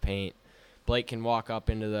down in the paint. Blake can walk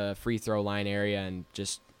up into the free throw line area and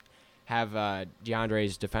just have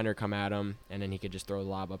DeAndre's defender come at him, and then he could just throw the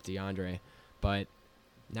lob up to DeAndre. But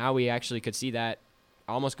now we actually could see that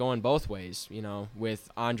almost going both ways, with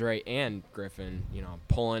Andre and Griffin,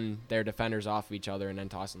 pulling their defenders off of each other and then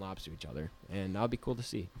tossing lobs to each other. And that would be cool to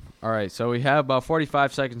see. All right, so we have about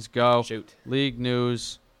 45 seconds to go. Shoot. League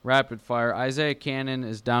news, rapid fire. Isaiah Cannon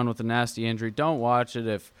is down with a nasty injury. Don't watch it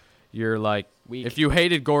if you're like, if you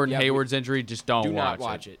hated Gordon Hayward's injury, just don't do watch it. Do not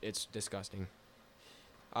watch it. It's disgusting.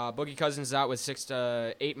 Boogie Cousins is out with 6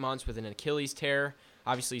 to 8 months with an Achilles tear.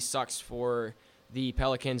 Obviously sucks for the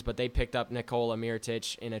Pelicans, but they picked up Nikola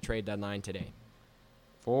Mirotic in a trade deadline today.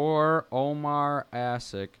 For Omar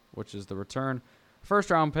Asik, which is the return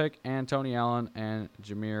first-round pick, and Tony Allen and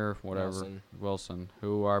Jameer Wilson,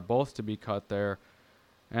 who are both to be cut there.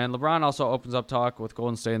 And LeBron also opens up talk with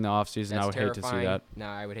Golden State in the offseason. I would hate to see that. No,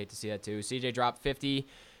 I would hate to see that too. CJ dropped 50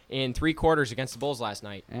 in 3 quarters against the Bulls last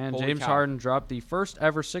night. And Holy James cow. Harden dropped the first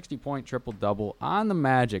ever 60-point triple-double on the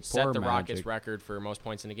Magic. Set the Rockets record for most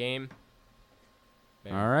points in a game.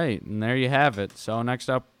 Bam. All right, and there you have it. So next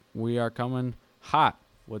up, we are coming hot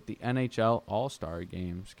with the NHL All-Star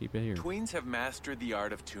Games. Keep it here. Tweens have mastered the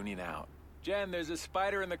art of tuning out. Jen, there's a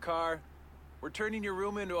spider in the car. We're turning your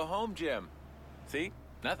room into a home gym. See?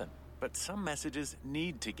 Nothing. But some messages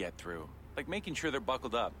need to get through. Like making sure they're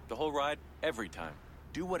buckled up the whole ride, every time.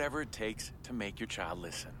 Do whatever it takes to make your child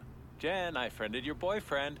listen. Jen, I friended your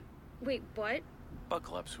boyfriend. Wait, what?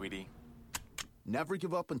 Buckle up, sweetie. Never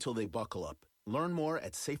give up until they buckle up. Learn more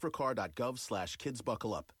at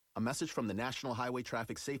safercar.gov/kidsbuckleup. A message from the National Highway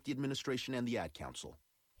Traffic Safety Administration and the Ad Council.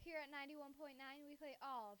 Here at 91.9, we play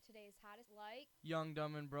all of today's hottest like Young,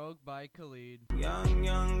 Dumb, and Broke by Khalid.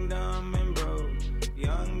 Young, dumb, and broke.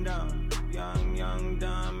 Young, dumb,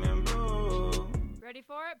 and broke. Ready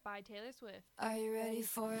for It by Taylor Swift. Are you ready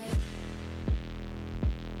for it?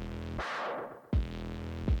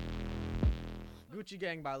 Gucci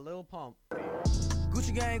Gang by Lil Pump.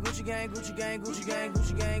 Gucci gang, Gucci gang, Gucci gang, Gucci gang,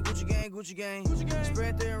 Gucci gang, Gucci gang, Gucci gang. Gucci gang.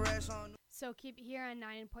 Spread their rest on. So keep it here on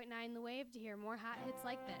 9.9 The Wave to hear more hot hits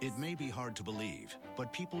like this. It may be hard to believe,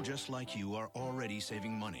 but people just like you are already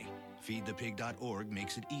saving money. FeedThePig.org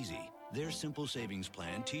makes it easy. Their simple savings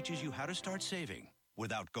plan teaches you how to start saving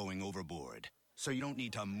without going overboard. So you don't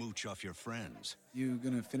need to mooch off your friends. You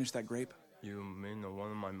gonna finish that grape? You mean the one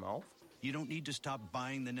in my mouth? You don't need to stop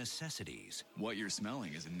buying the necessities. What you're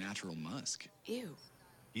smelling is a natural musk. Ew.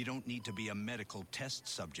 You don't need to be a medical test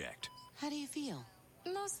subject. How do you feel?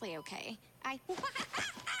 Mostly okay.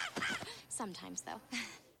 Sometimes, though.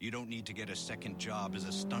 You don't need to get a second job as a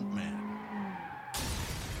stuntman.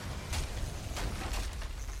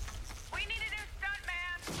 We need a new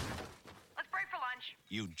stuntman. Let's break for lunch.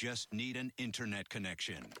 You just need an internet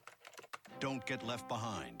connection. Don't get left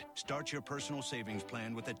behind. Start your personal savings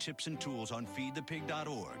plan with the tips and tools on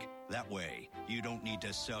feedthepig.org. That way, you don't need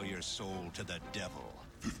to sell your soul to the devil.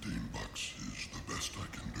 $15 is the best I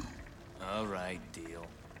can do. All right, deal.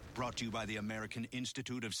 Brought to you by the American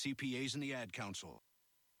Institute of CPAs and the Ad Council.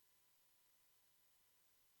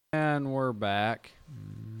 And we're back.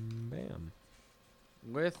 Bam.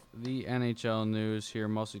 With the NHL news here,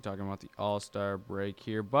 mostly talking about the All-Star break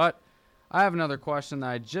here. But I have another question that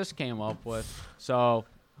I just came up with. So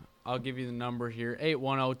I'll give you the number here,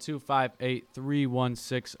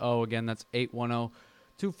 810-258-3160. Again, that's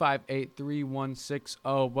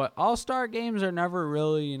 258-36160. But All-Star games are never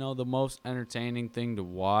really, the most entertaining thing to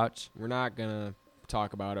watch. We're not going to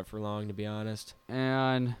talk about it for long, to be honest.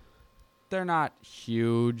 And they're not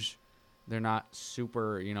huge. They're not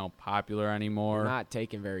super, popular anymore. We're not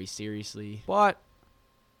taken very seriously. But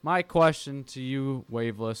my question to you,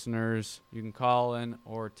 Wave listeners, you can call in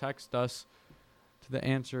or text us to the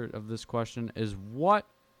answer of this question is, what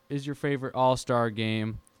is your favorite All-Star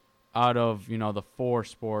game out of, the 4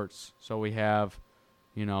 sports? So we have,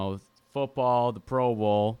 football, the Pro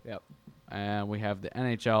Bowl. Yep. And we have the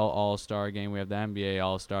NHL All-Star game. We have the NBA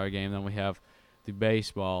All-Star game. Then we have the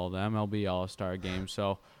baseball, the MLB All-Star game.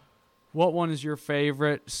 So what one is your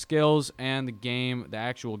favorite? Skills and the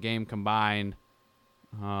actual game combined.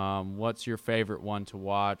 What's your favorite one to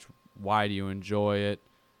watch? Why do you enjoy it?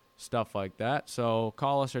 Stuff like that. So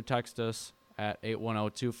call us or text us at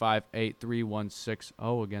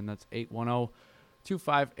 810-258-3160. Again, that's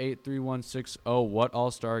 810-258-3160. What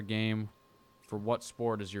All-Star game for what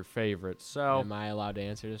sport is your favorite? So, am I allowed to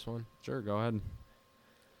answer this one? Sure, go ahead.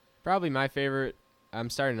 Probably my favorite, I'm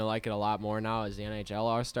starting to like it a lot more now, is the NHL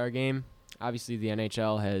All-Star game. Obviously, the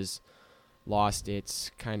NHL has lost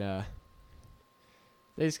its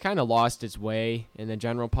lost its way in the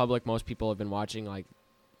general public. Most people have been watching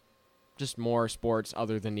just more sports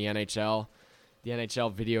other than the NHL. The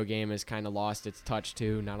NHL video game has kind of lost its touch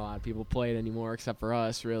too. Not a lot of people play it anymore except for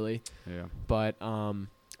us, really. Yeah. But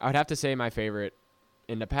I would have to say my favorite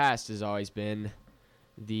in the past has always been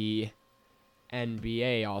the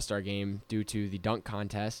NBA All-Star game due to the dunk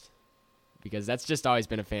contest, because that's just always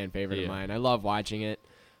been a fan favorite of mine. I love watching it.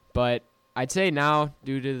 But I'd say now,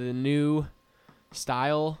 due to the new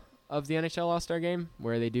style of the NHL All-Star game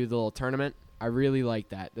where they do the little tournament, I really like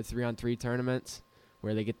that. The 3-on-3 tournaments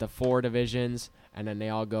where they get the 4 divisions and then they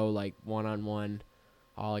all go one-on-one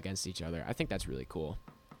all against each other. I think that's really cool.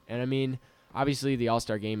 And I mean, obviously the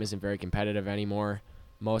All-Star game isn't very competitive anymore.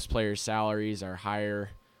 Most players' salaries are higher,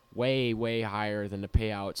 way, way higher than the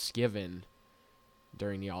payouts given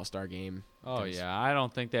during the All-Star game. Oh, yeah. I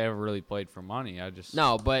don't think they ever really played for money.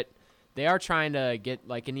 No, but they are trying to get,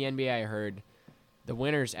 in the NBA, I heard the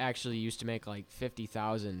winners actually used to make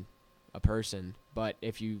 $50,000 a person. But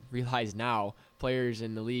if you realize now, players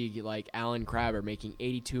in the league like Alan Crabb are making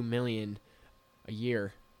 $82 million a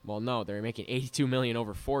year. Well, no, they're making $82 million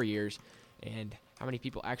over 4 years. And how many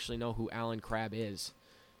people actually know who Alan Crabb is?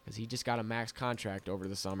 Because he just got a max contract over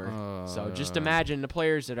the summer. So just imagine the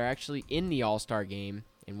players that are actually in the All-Star game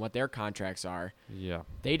and what their contracts are. Yeah.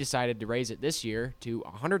 They decided to raise it this year to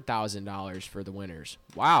 $100,000 for the winners.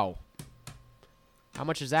 Wow. How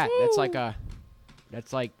much is that? Woo!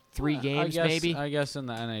 That's like 3 games, maybe? I guess in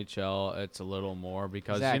the NHL it's a little more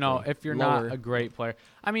because, Exactly. if you're Lower. not a great player.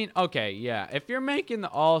 I mean, okay, yeah. If you're making the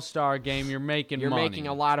All-Star game, you're making You're money. making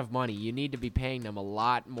a lot of money. You need to be paying them a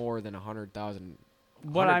lot more than $100,000.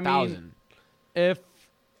 But I mean, if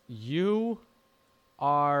you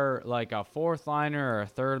are like a 4th liner or a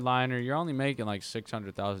 3rd liner, you're only making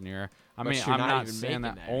 $600,000 a year. I mean, I'm not even saying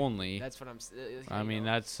that making that. only. That's what I'm saying. I mean,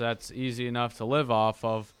 that's easy enough to live off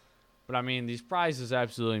of. But I mean, these prizes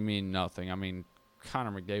absolutely mean nothing. I mean,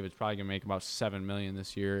 Connor McDavid's probably gonna make about $7 million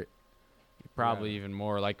this year, probably even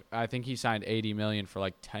more. I think he signed $80 million for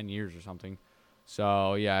 10 years or something.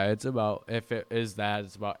 So yeah, it's about, if it is that,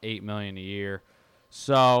 it's about $8 million a year.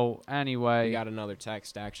 So anyway, we got another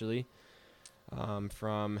text actually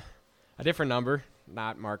from a different number,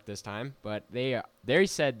 not marked this time, but they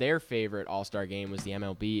said their favorite All-Star game was the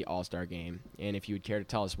MLB All-Star game, and if you would care to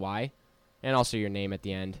tell us why, and also your name at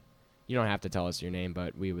the end. You don't have to tell us your name,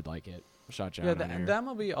 but we would like it. Shot you yeah, out the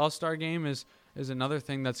MLB All-Star game is another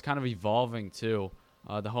thing that's kind of evolving too.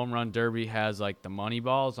 The home run derby has the money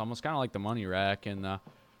balls, almost kind of like the money rack and the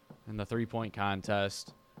 3-point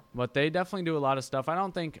contest. But they definitely do a lot of stuff. I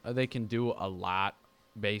don't think they can do a lot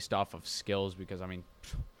based off of skills because, I mean,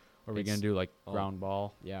 what are we going to do, ground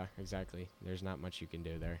ball? Yeah, exactly. There's not much you can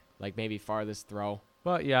do there. Maybe farthest throw.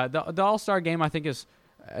 But, yeah, the All-Star game I think is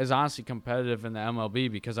honestly competitive in the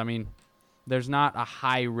MLB because, I mean, there's not a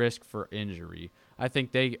high risk for injury. I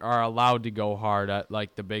think they are allowed to go hard at,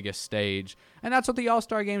 the biggest stage. And that's what the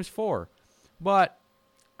All-Star game's for. But,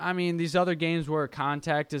 I mean, these other games where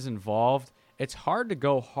contact is involved, it's hard to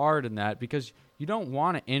go hard in that because you don't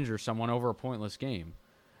want to injure someone over a pointless game.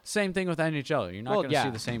 Same thing with NHL. You're not going to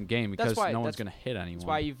see the same game because no one's going to hit anyone. That's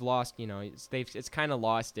why you've lost, it's kind of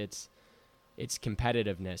lost its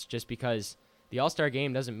competitiveness just because the All-Star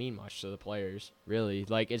game doesn't mean much to the players, really.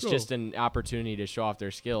 It's just an opportunity to show off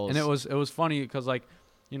their skills. And it was funny because,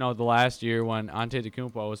 the last year when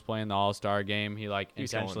Antetokounmpo was playing the All-Star game, he was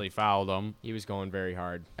intentionally fouled him. He was going very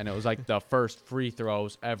hard. And it was like the first free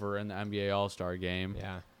throws ever in the NBA All-Star game.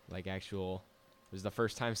 Yeah, it was the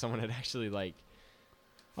first time someone had actually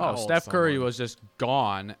Oh, Steph Curry was just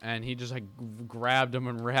gone, and he just grabbed him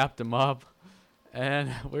and wrapped him up. And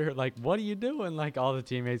we were like, what are you doing? All the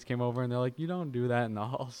teammates came over, and they're like, you don't do that in the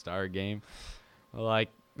All-Star game.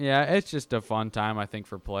 Yeah, it's just a fun time, I think,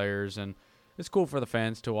 for players. And it's cool for the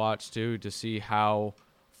fans to watch, too, to see how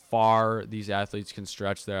far these athletes can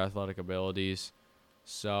stretch their athletic abilities.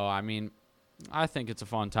 So, I mean, I think it's a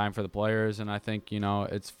fun time for the players, and I think,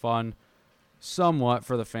 it's fun somewhat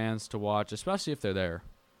for the fans to watch, especially if they're there.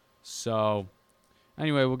 So,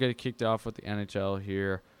 anyway, we'll get it kicked off with the NHL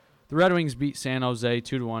here. The Red Wings beat San Jose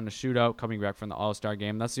 2-1 in a shootout, coming back from the All-Star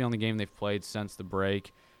game. That's the only game they've played since the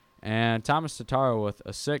break. And Thomas Tatar with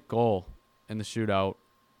a sick goal in the shootout.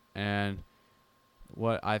 And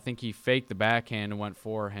I think he faked the backhand and went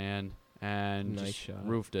forehand and Nice just shot.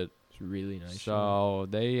 roofed it. It's a really nice shot. So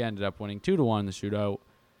they ended up winning 2-1 in the shootout.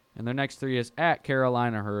 And their next three is at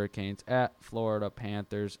Carolina Hurricanes, at Florida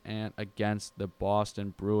Panthers, and against the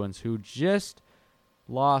Boston Bruins, who just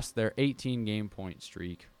lost their 18-game point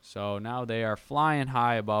streak. So now they are flying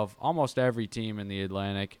high above almost every team in the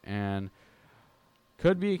Atlantic and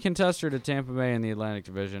could be a contester to Tampa Bay in the Atlantic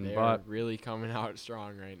Division. They're really coming out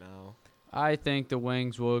strong right now. I think the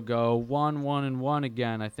Wings will go 1-1-1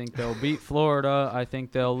 again. I think they'll beat Florida. I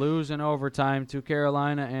think they'll lose in overtime to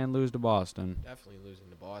Carolina and lose to Boston. Definitely losing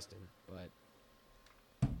to Boston, but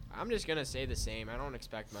I'm just going to say the same. I don't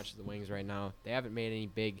expect much of the Wings right now. They haven't made any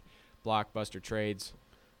big blockbuster trades.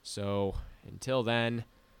 So until then,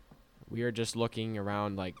 we are just looking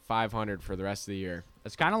around 500 for the rest of the year.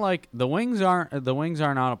 It's kind of like the Wings aren't out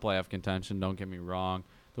of playoff contention, don't get me wrong.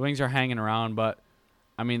 The Wings are hanging around, but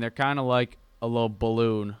I mean, they're kind of like a little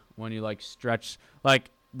balloon when you stretch.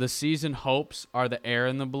 The season hopes are the air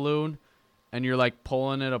in the balloon, and you're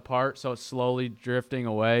pulling it apart, so it's slowly drifting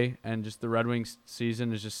away, and just the Red Wings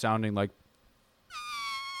season is just sounding like.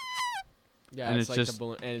 Yeah, and it's like just the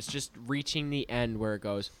balloon, and it's just reaching the end where it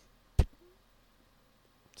goes.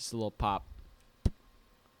 Just a little pop.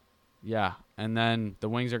 Yeah, and then the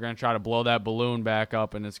Wings are going to try to blow that balloon back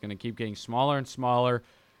up, and it's going to keep getting smaller and smaller,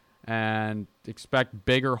 and expect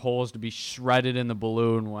bigger holes to be shredded in the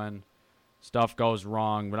balloon when stuff goes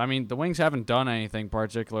wrong. But, I mean, the Wings haven't done anything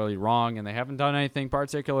particularly wrong, and they haven't done anything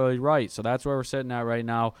particularly right, so that's where we're sitting at right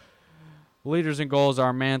now. Leaders in goals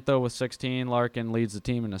are Mantha with 16. Larkin leads the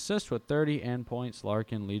team in assists with 30, and points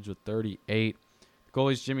Larkin leads with 38. The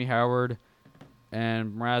goalies Jimmy Howard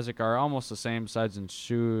and Mrazek are almost the same besides in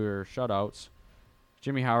shutouts.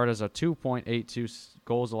 Jimmy Howard has a 2.82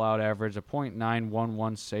 goals allowed average, a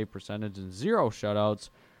 .911 save percentage, and 0 shutouts,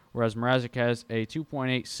 whereas Mrazek has a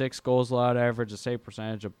 2.86 goals allowed average, a save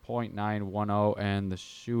percentage of .910, and the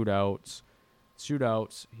shutouts,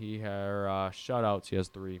 shutouts he has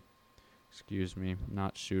 3. Excuse me,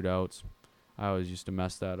 not shootouts. I always used to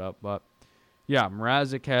mess that up, but yeah,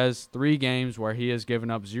 Mrazek has 3 games where he has given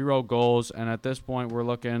up 0 goals, and at this point we're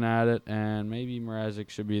looking at it, and maybe Mrazek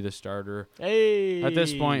should be the starter. Hey! At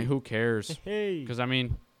this point, who cares? Hey! Because, I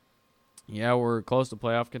mean, yeah, we're close to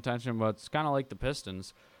playoff contention, but it's kind of like the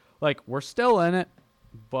Pistons. We're still in it,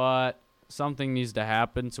 but something needs to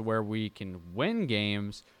happen to where we can win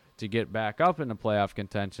games to get back up into playoff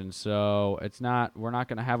contention. So we're not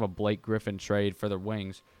going to have a Blake Griffin trade for the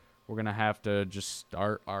Wings. We're going to have to just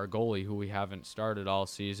start our goalie, who we haven't started all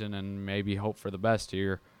season, and maybe hope for the best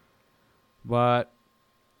here. But,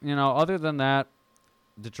 other than that,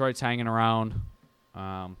 Detroit's hanging around,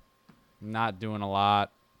 not doing a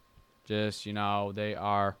lot. Just, they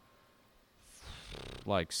are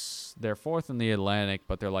they're 4th in the Atlantic,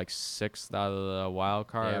 but they're 6th out of the wild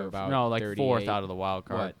card. Yeah, about 4th out of the wild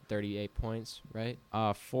card. What, 38 points, right?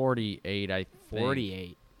 48, I think.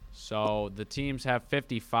 48. So the teams have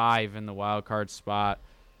 55 in the wild card spot,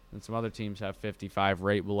 and some other teams have 55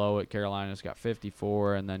 right below it. Carolina's got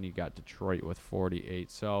 54, and then you got Detroit with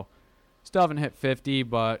 48. So still haven't hit 50,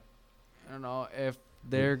 but I don't know if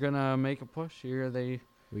they're gonna make a push here.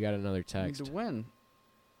 We got another text. Need to win.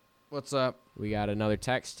 What's up? We got another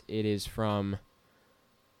text. It is from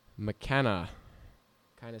McKenna.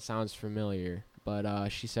 Kind of sounds familiar, but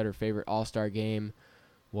she said her favorite All-Star game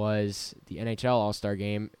was the NHL All-Star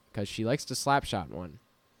game because she likes to slap shot one.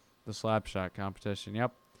 The slap shot competition,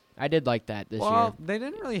 yep. I did like that this year. Well, they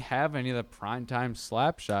didn't really have any of the primetime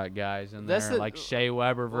slap shot guys in there, like Shea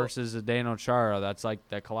Weber versus Zdeno Chara. That's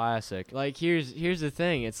the classic. Here's the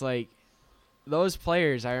thing. It's those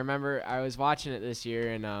players. I remember I was watching it this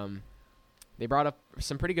year, and they brought up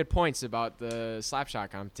some pretty good points about the slap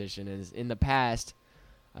shot competition. Is in the past,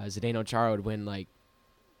 Zdeno Chara would win like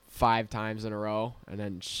 5 times in a row, and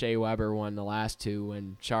then Shea Weber won the last 2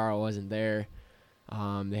 when Chara wasn't there.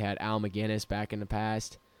 They had Al McGinnis back in the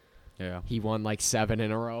past. Yeah. He won like 7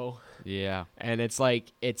 in a row. Yeah. And it's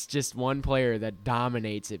like, it's just one player that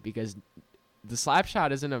dominates it because the slap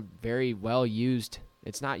shot isn't a very well used.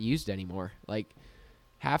 It's not used anymore. Like,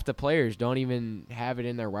 half the players don't even have it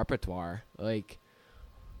in their repertoire. Like,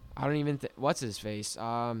 I don't even what's his face?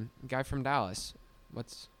 Guy from Dallas.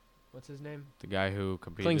 What's his name? The guy who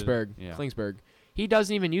competed. Klingsberg. Yeah. Klingsberg. He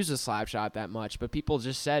doesn't even use the slap shot that much, but people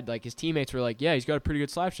just said, like, his teammates were like, yeah, he's got a pretty good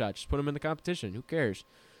slap shot. Just put him in the competition. Who cares?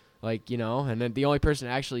 Like, you know, and then the only person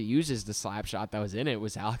that actually uses the slap shot that was in it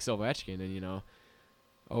was Alex Ovechkin. And, you know,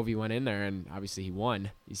 Ovi went in there, and obviously he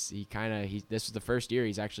won. This was the first year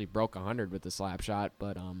he's actually broke 100 with the slap shot,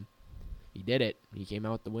 but he did it. He came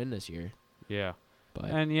out with the win this year. Yeah. But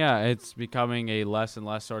And, yeah, it's becoming a less and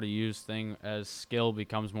less sort of used thing as skill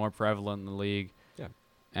becomes more prevalent in the league. Yeah.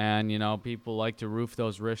 And, you know, people like to roof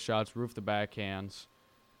those wrist shots, roof the backhands.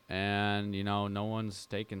 And, you know, no one's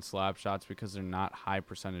taking slap shots because they're not high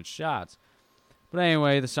percentage shots. But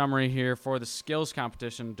anyway, the summary here for the skills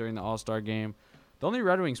competition during the All-Star game. The only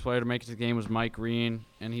Red Wings player to make it to the game was Mike Green,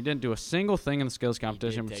 and he didn't do a single thing in the skills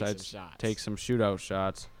competition besides take some shootout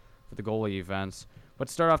shots for the goalie events. But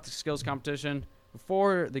to start off the skills competition,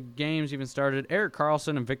 before the games even started, Erik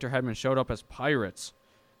Karlsson and Victor Hedman showed up as Pirates.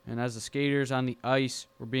 And as the skaters on the ice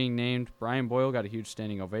were being named, Brian Boyle got a huge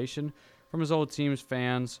standing ovation from his old team's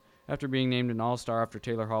fans after being named an All-Star after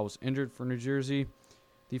Taylor Hall was injured for New Jersey.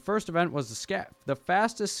 The first event was the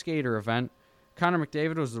fastest skater event. Connor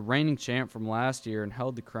McDavid was the reigning champ from last year and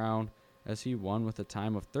held the crown as he won with a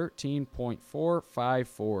time of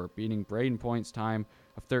 13.454, beating Braden Point's time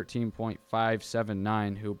of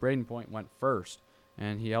 13.579, who Braden Point went first.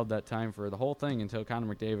 And he held that time for the whole thing until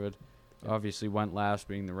Connor McDavid obviously went last,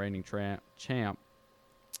 being the reigning champ.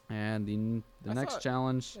 And the next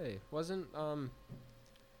challenge... Hey, wasn't...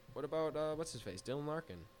 What about, what's his face? Dylan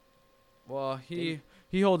Larkin. Well, he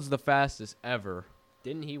holds the fastest ever.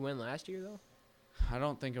 Didn't he win last year, though? I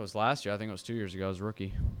don't think it was last year. I think it was 2 years ago as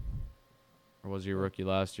rookie. Or was he a rookie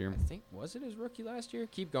last year? I think, was it his rookie last year?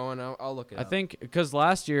 Keep going. I'll look it up. I think, because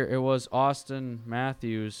last year it was Austin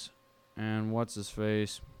Matthews and what's his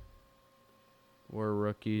face were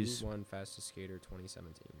rookies. Who won fastest skater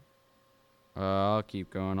 2017? I'll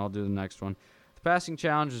keep going. I'll do the next one. The passing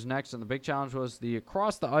challenge is next, and the big challenge was the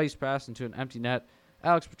across the ice pass into an empty net.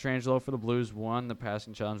 Alex Pietrangelo for the Blues won the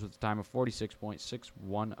passing challenge with a time of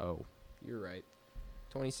 46.610. You're right.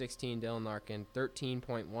 2016, Dylan Larkin,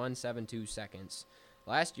 13.172 seconds.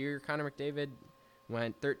 Last year, Connor McDavid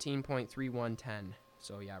went 13.3110.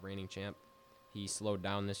 So, yeah, reigning champ. He slowed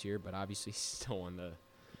down this year, but obviously still won the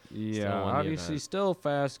obviously still a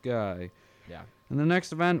fast guy. Yeah. And the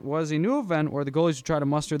next event was a new event where the goalies would try to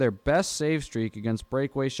muster their best save streak against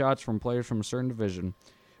breakaway shots from players from a certain division.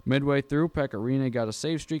 Midway through, Pekka Rinne got a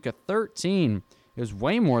save streak of 13. It was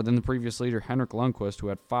way more than the previous leader, Henrik Lundqvist, who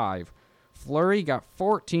had 5. Fleury got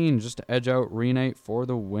 14 just to edge out Rinne for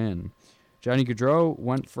the win. Johnny Gaudreau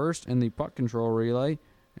went first in the puck control relay,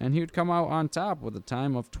 and he would come out on top with a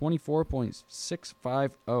time of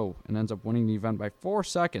 24.650 and ends up winning the event by 4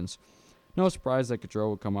 seconds. No surprise that Gaudreau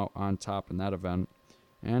would come out on top in that event.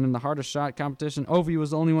 And in the hardest shot competition, Ovi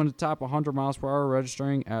was the only one to top 100 miles per hour,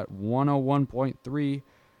 registering at 101.3.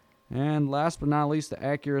 And last but not least, the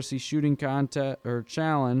accuracy shooting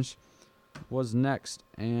challenge was next.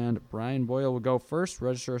 And Brian Boyle would go first,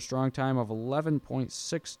 register a strong time of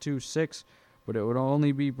 11.626, but it would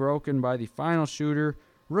only be broken by the final shooter,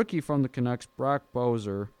 rookie from the Canucks, Brock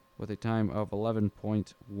Boeser, with a time of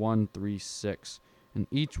 11.136. And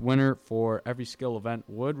each winner for every skill event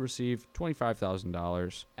would receive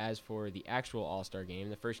 $25,000. As for the actual All-Star game,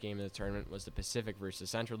 the first game of the tournament was the Pacific versus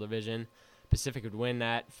Central Division. Pacific would win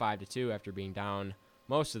that 5-2 after being down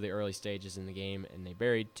most of the early stages in the game, and they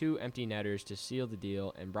buried 2 empty netters to seal the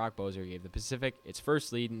deal, and Brock Boeser gave the Pacific its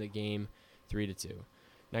first lead in the game, 3-2.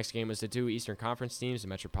 Next game was the 2 Eastern Conference teams, the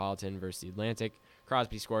Metropolitan versus the Atlantic.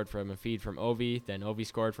 Crosby scored from a feed from Ovi, then Ovi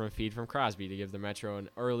scored from a feed from Crosby to give the Metro an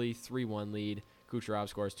early 3-1 lead. Kucherov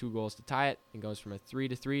scores 2 goals to tie it and goes from a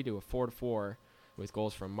 3-3 to a 4-4 with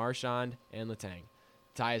goals from Marchand and Letang.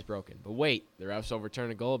 The tie is broken. But wait, the refs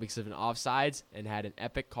overturned a goal because of an offsides and had an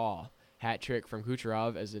epic call. Hat trick from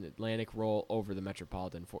Kucherov as an Atlantic roll over the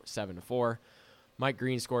Metropolitan 7-4. Mike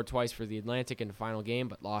Green scored twice for the Atlantic in the final game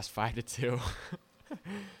but lost 5-2.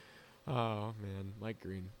 Oh, man. Mike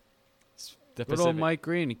Green. Good old Mike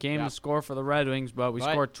Green. He came to score for the Red Wings, but we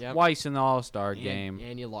scored twice in the All-Star game.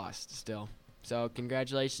 And you lost still. So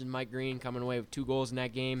congratulations, Mike Green, coming away with 2 goals in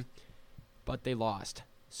that game, but they lost.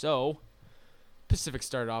 So Pacific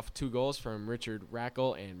started off with 2 goals from Richard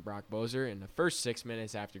Rackle and Brock Bozer in the first 6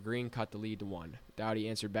 minutes after Green cut the lead to 1. Dowdy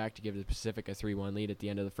answered back to give the Pacific a 3-1 lead at the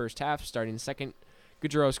end of the first half. Starting the second,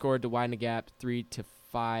 Gaudreau scored to widen the gap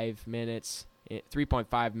 3.5 minutes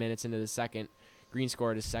into the second. Green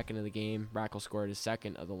scored his second of the game. Rackle scored his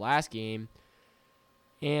second of the last game.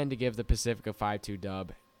 And to give the Pacific a 5-2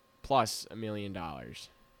 dub, plus $1 million.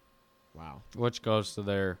 Wow. Which goes to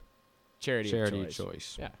their charity of choice.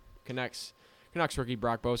 choice. Yeah. Canucks rookie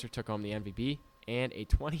Brock Bozer took home the MVP and a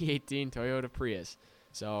 2018 Toyota Prius.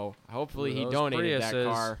 So hopefully he donated that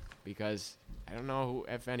car, because I don't know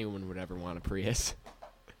if anyone would ever want a Prius.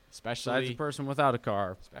 Especially besides a person without a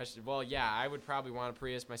car. Well, yeah, I would probably want a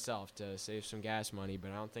Prius myself to save some gas money,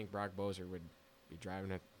 but I don't think Brock Bozer would be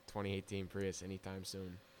driving a 2018 Prius anytime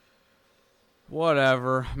soon.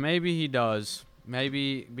 Whatever. Maybe he does.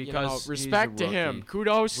 Maybe because respect he's a to him. rookie.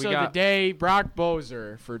 Kudos to the day, Brock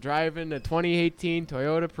Bozer, for driving a 2018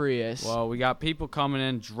 Toyota Prius. Well, we got people coming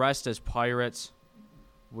in dressed as pirates.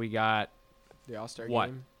 We got the All-Star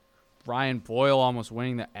game. Ryan Boyle almost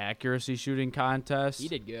winning the accuracy shooting contest. He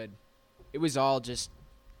did good. It was all just,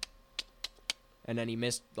 and then he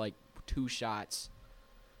missed like 2 shots,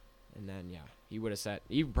 and then he would have set.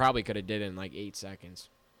 He probably could have did it in like 8 seconds,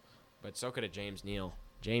 but so could have James Neal.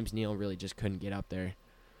 James Neal really just couldn't get up there.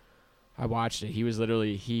 I watched it.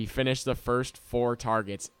 He finished the first 4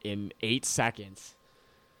 targets in 8 seconds,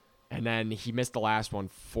 and then he missed the last one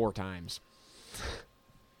 4 times.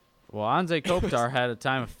 Well, Anze Kopitar had a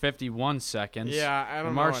time of 51 seconds. Yeah, I don't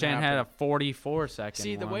and know what Marchand had a 44-second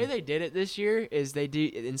See, the one. way they did it this year is they do,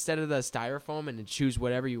 instead of the styrofoam and to choose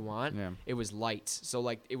whatever you want, it was lights. So,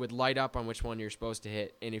 like, it would light up on which one you're supposed to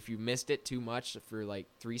hit. And if you missed it too much for, like,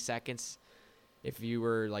 3 seconds, if you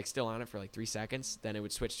were, like, still on it for, like, 3 seconds, then it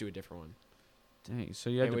would switch to a different one. Dang, so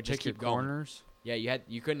you had to pick your corners? Yeah,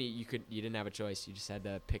 you didn't have a choice. You just had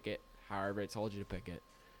to pick it however it told you to pick it.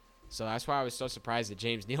 So that's why I was so surprised that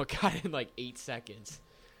James Neal got it in like 8 seconds.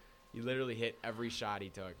 He literally hit every shot he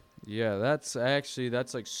took. Yeah, that's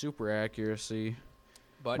like super accuracy.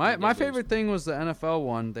 But my favorite thing was the NFL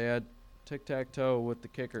one. They had tic-tac-toe with the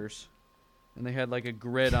kickers, and they had like a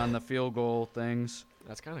grid on the field goal things.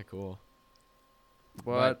 That's kind of cool.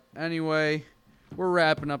 But anyway, we're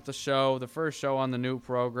wrapping up the show. The first show on the new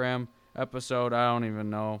program episode. I don't even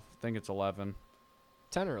know. I think it's 11.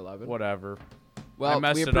 10 or 11. Whatever. Well, I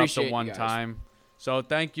messed we it up appreciate the one you guys. time. So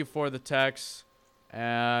thank you for the texts.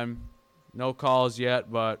 And no calls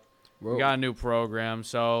yet, but we got a new program.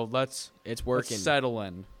 So let's working. Let's settle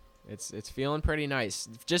in. It's feeling pretty nice.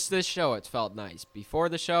 Just this show, it's felt nice. Before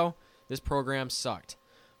the show, this program sucked.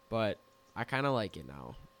 But I kind of like it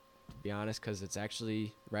now, to be honest, because it's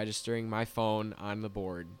actually registering my phone on the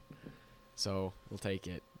board. So we'll take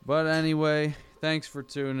it. But anyway, thanks for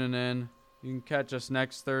tuning in. You can catch us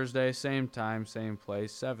next Thursday, same time, same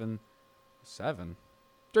place, 7.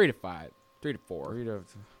 3 to 5. 3 to 4. 3 to.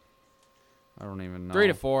 I don't even know. 3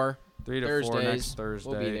 to 4. 3 to Thursdays, 4 next Thursday.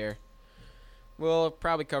 We'll be there. We'll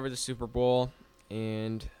probably cover the Super Bowl,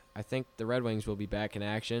 and I think the Red Wings will be back in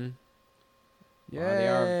action.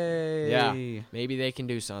 Yay! Yeah, maybe they can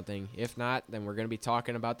do something. If not, then we're going to be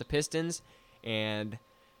talking about the Pistons and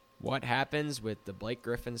what happens with the Blake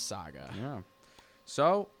Griffin saga. Yeah.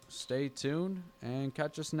 So, stay tuned and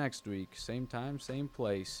catch us next week. Same time, same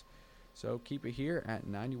place. So, keep it here at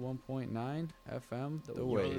 91.9 FM, The Wave.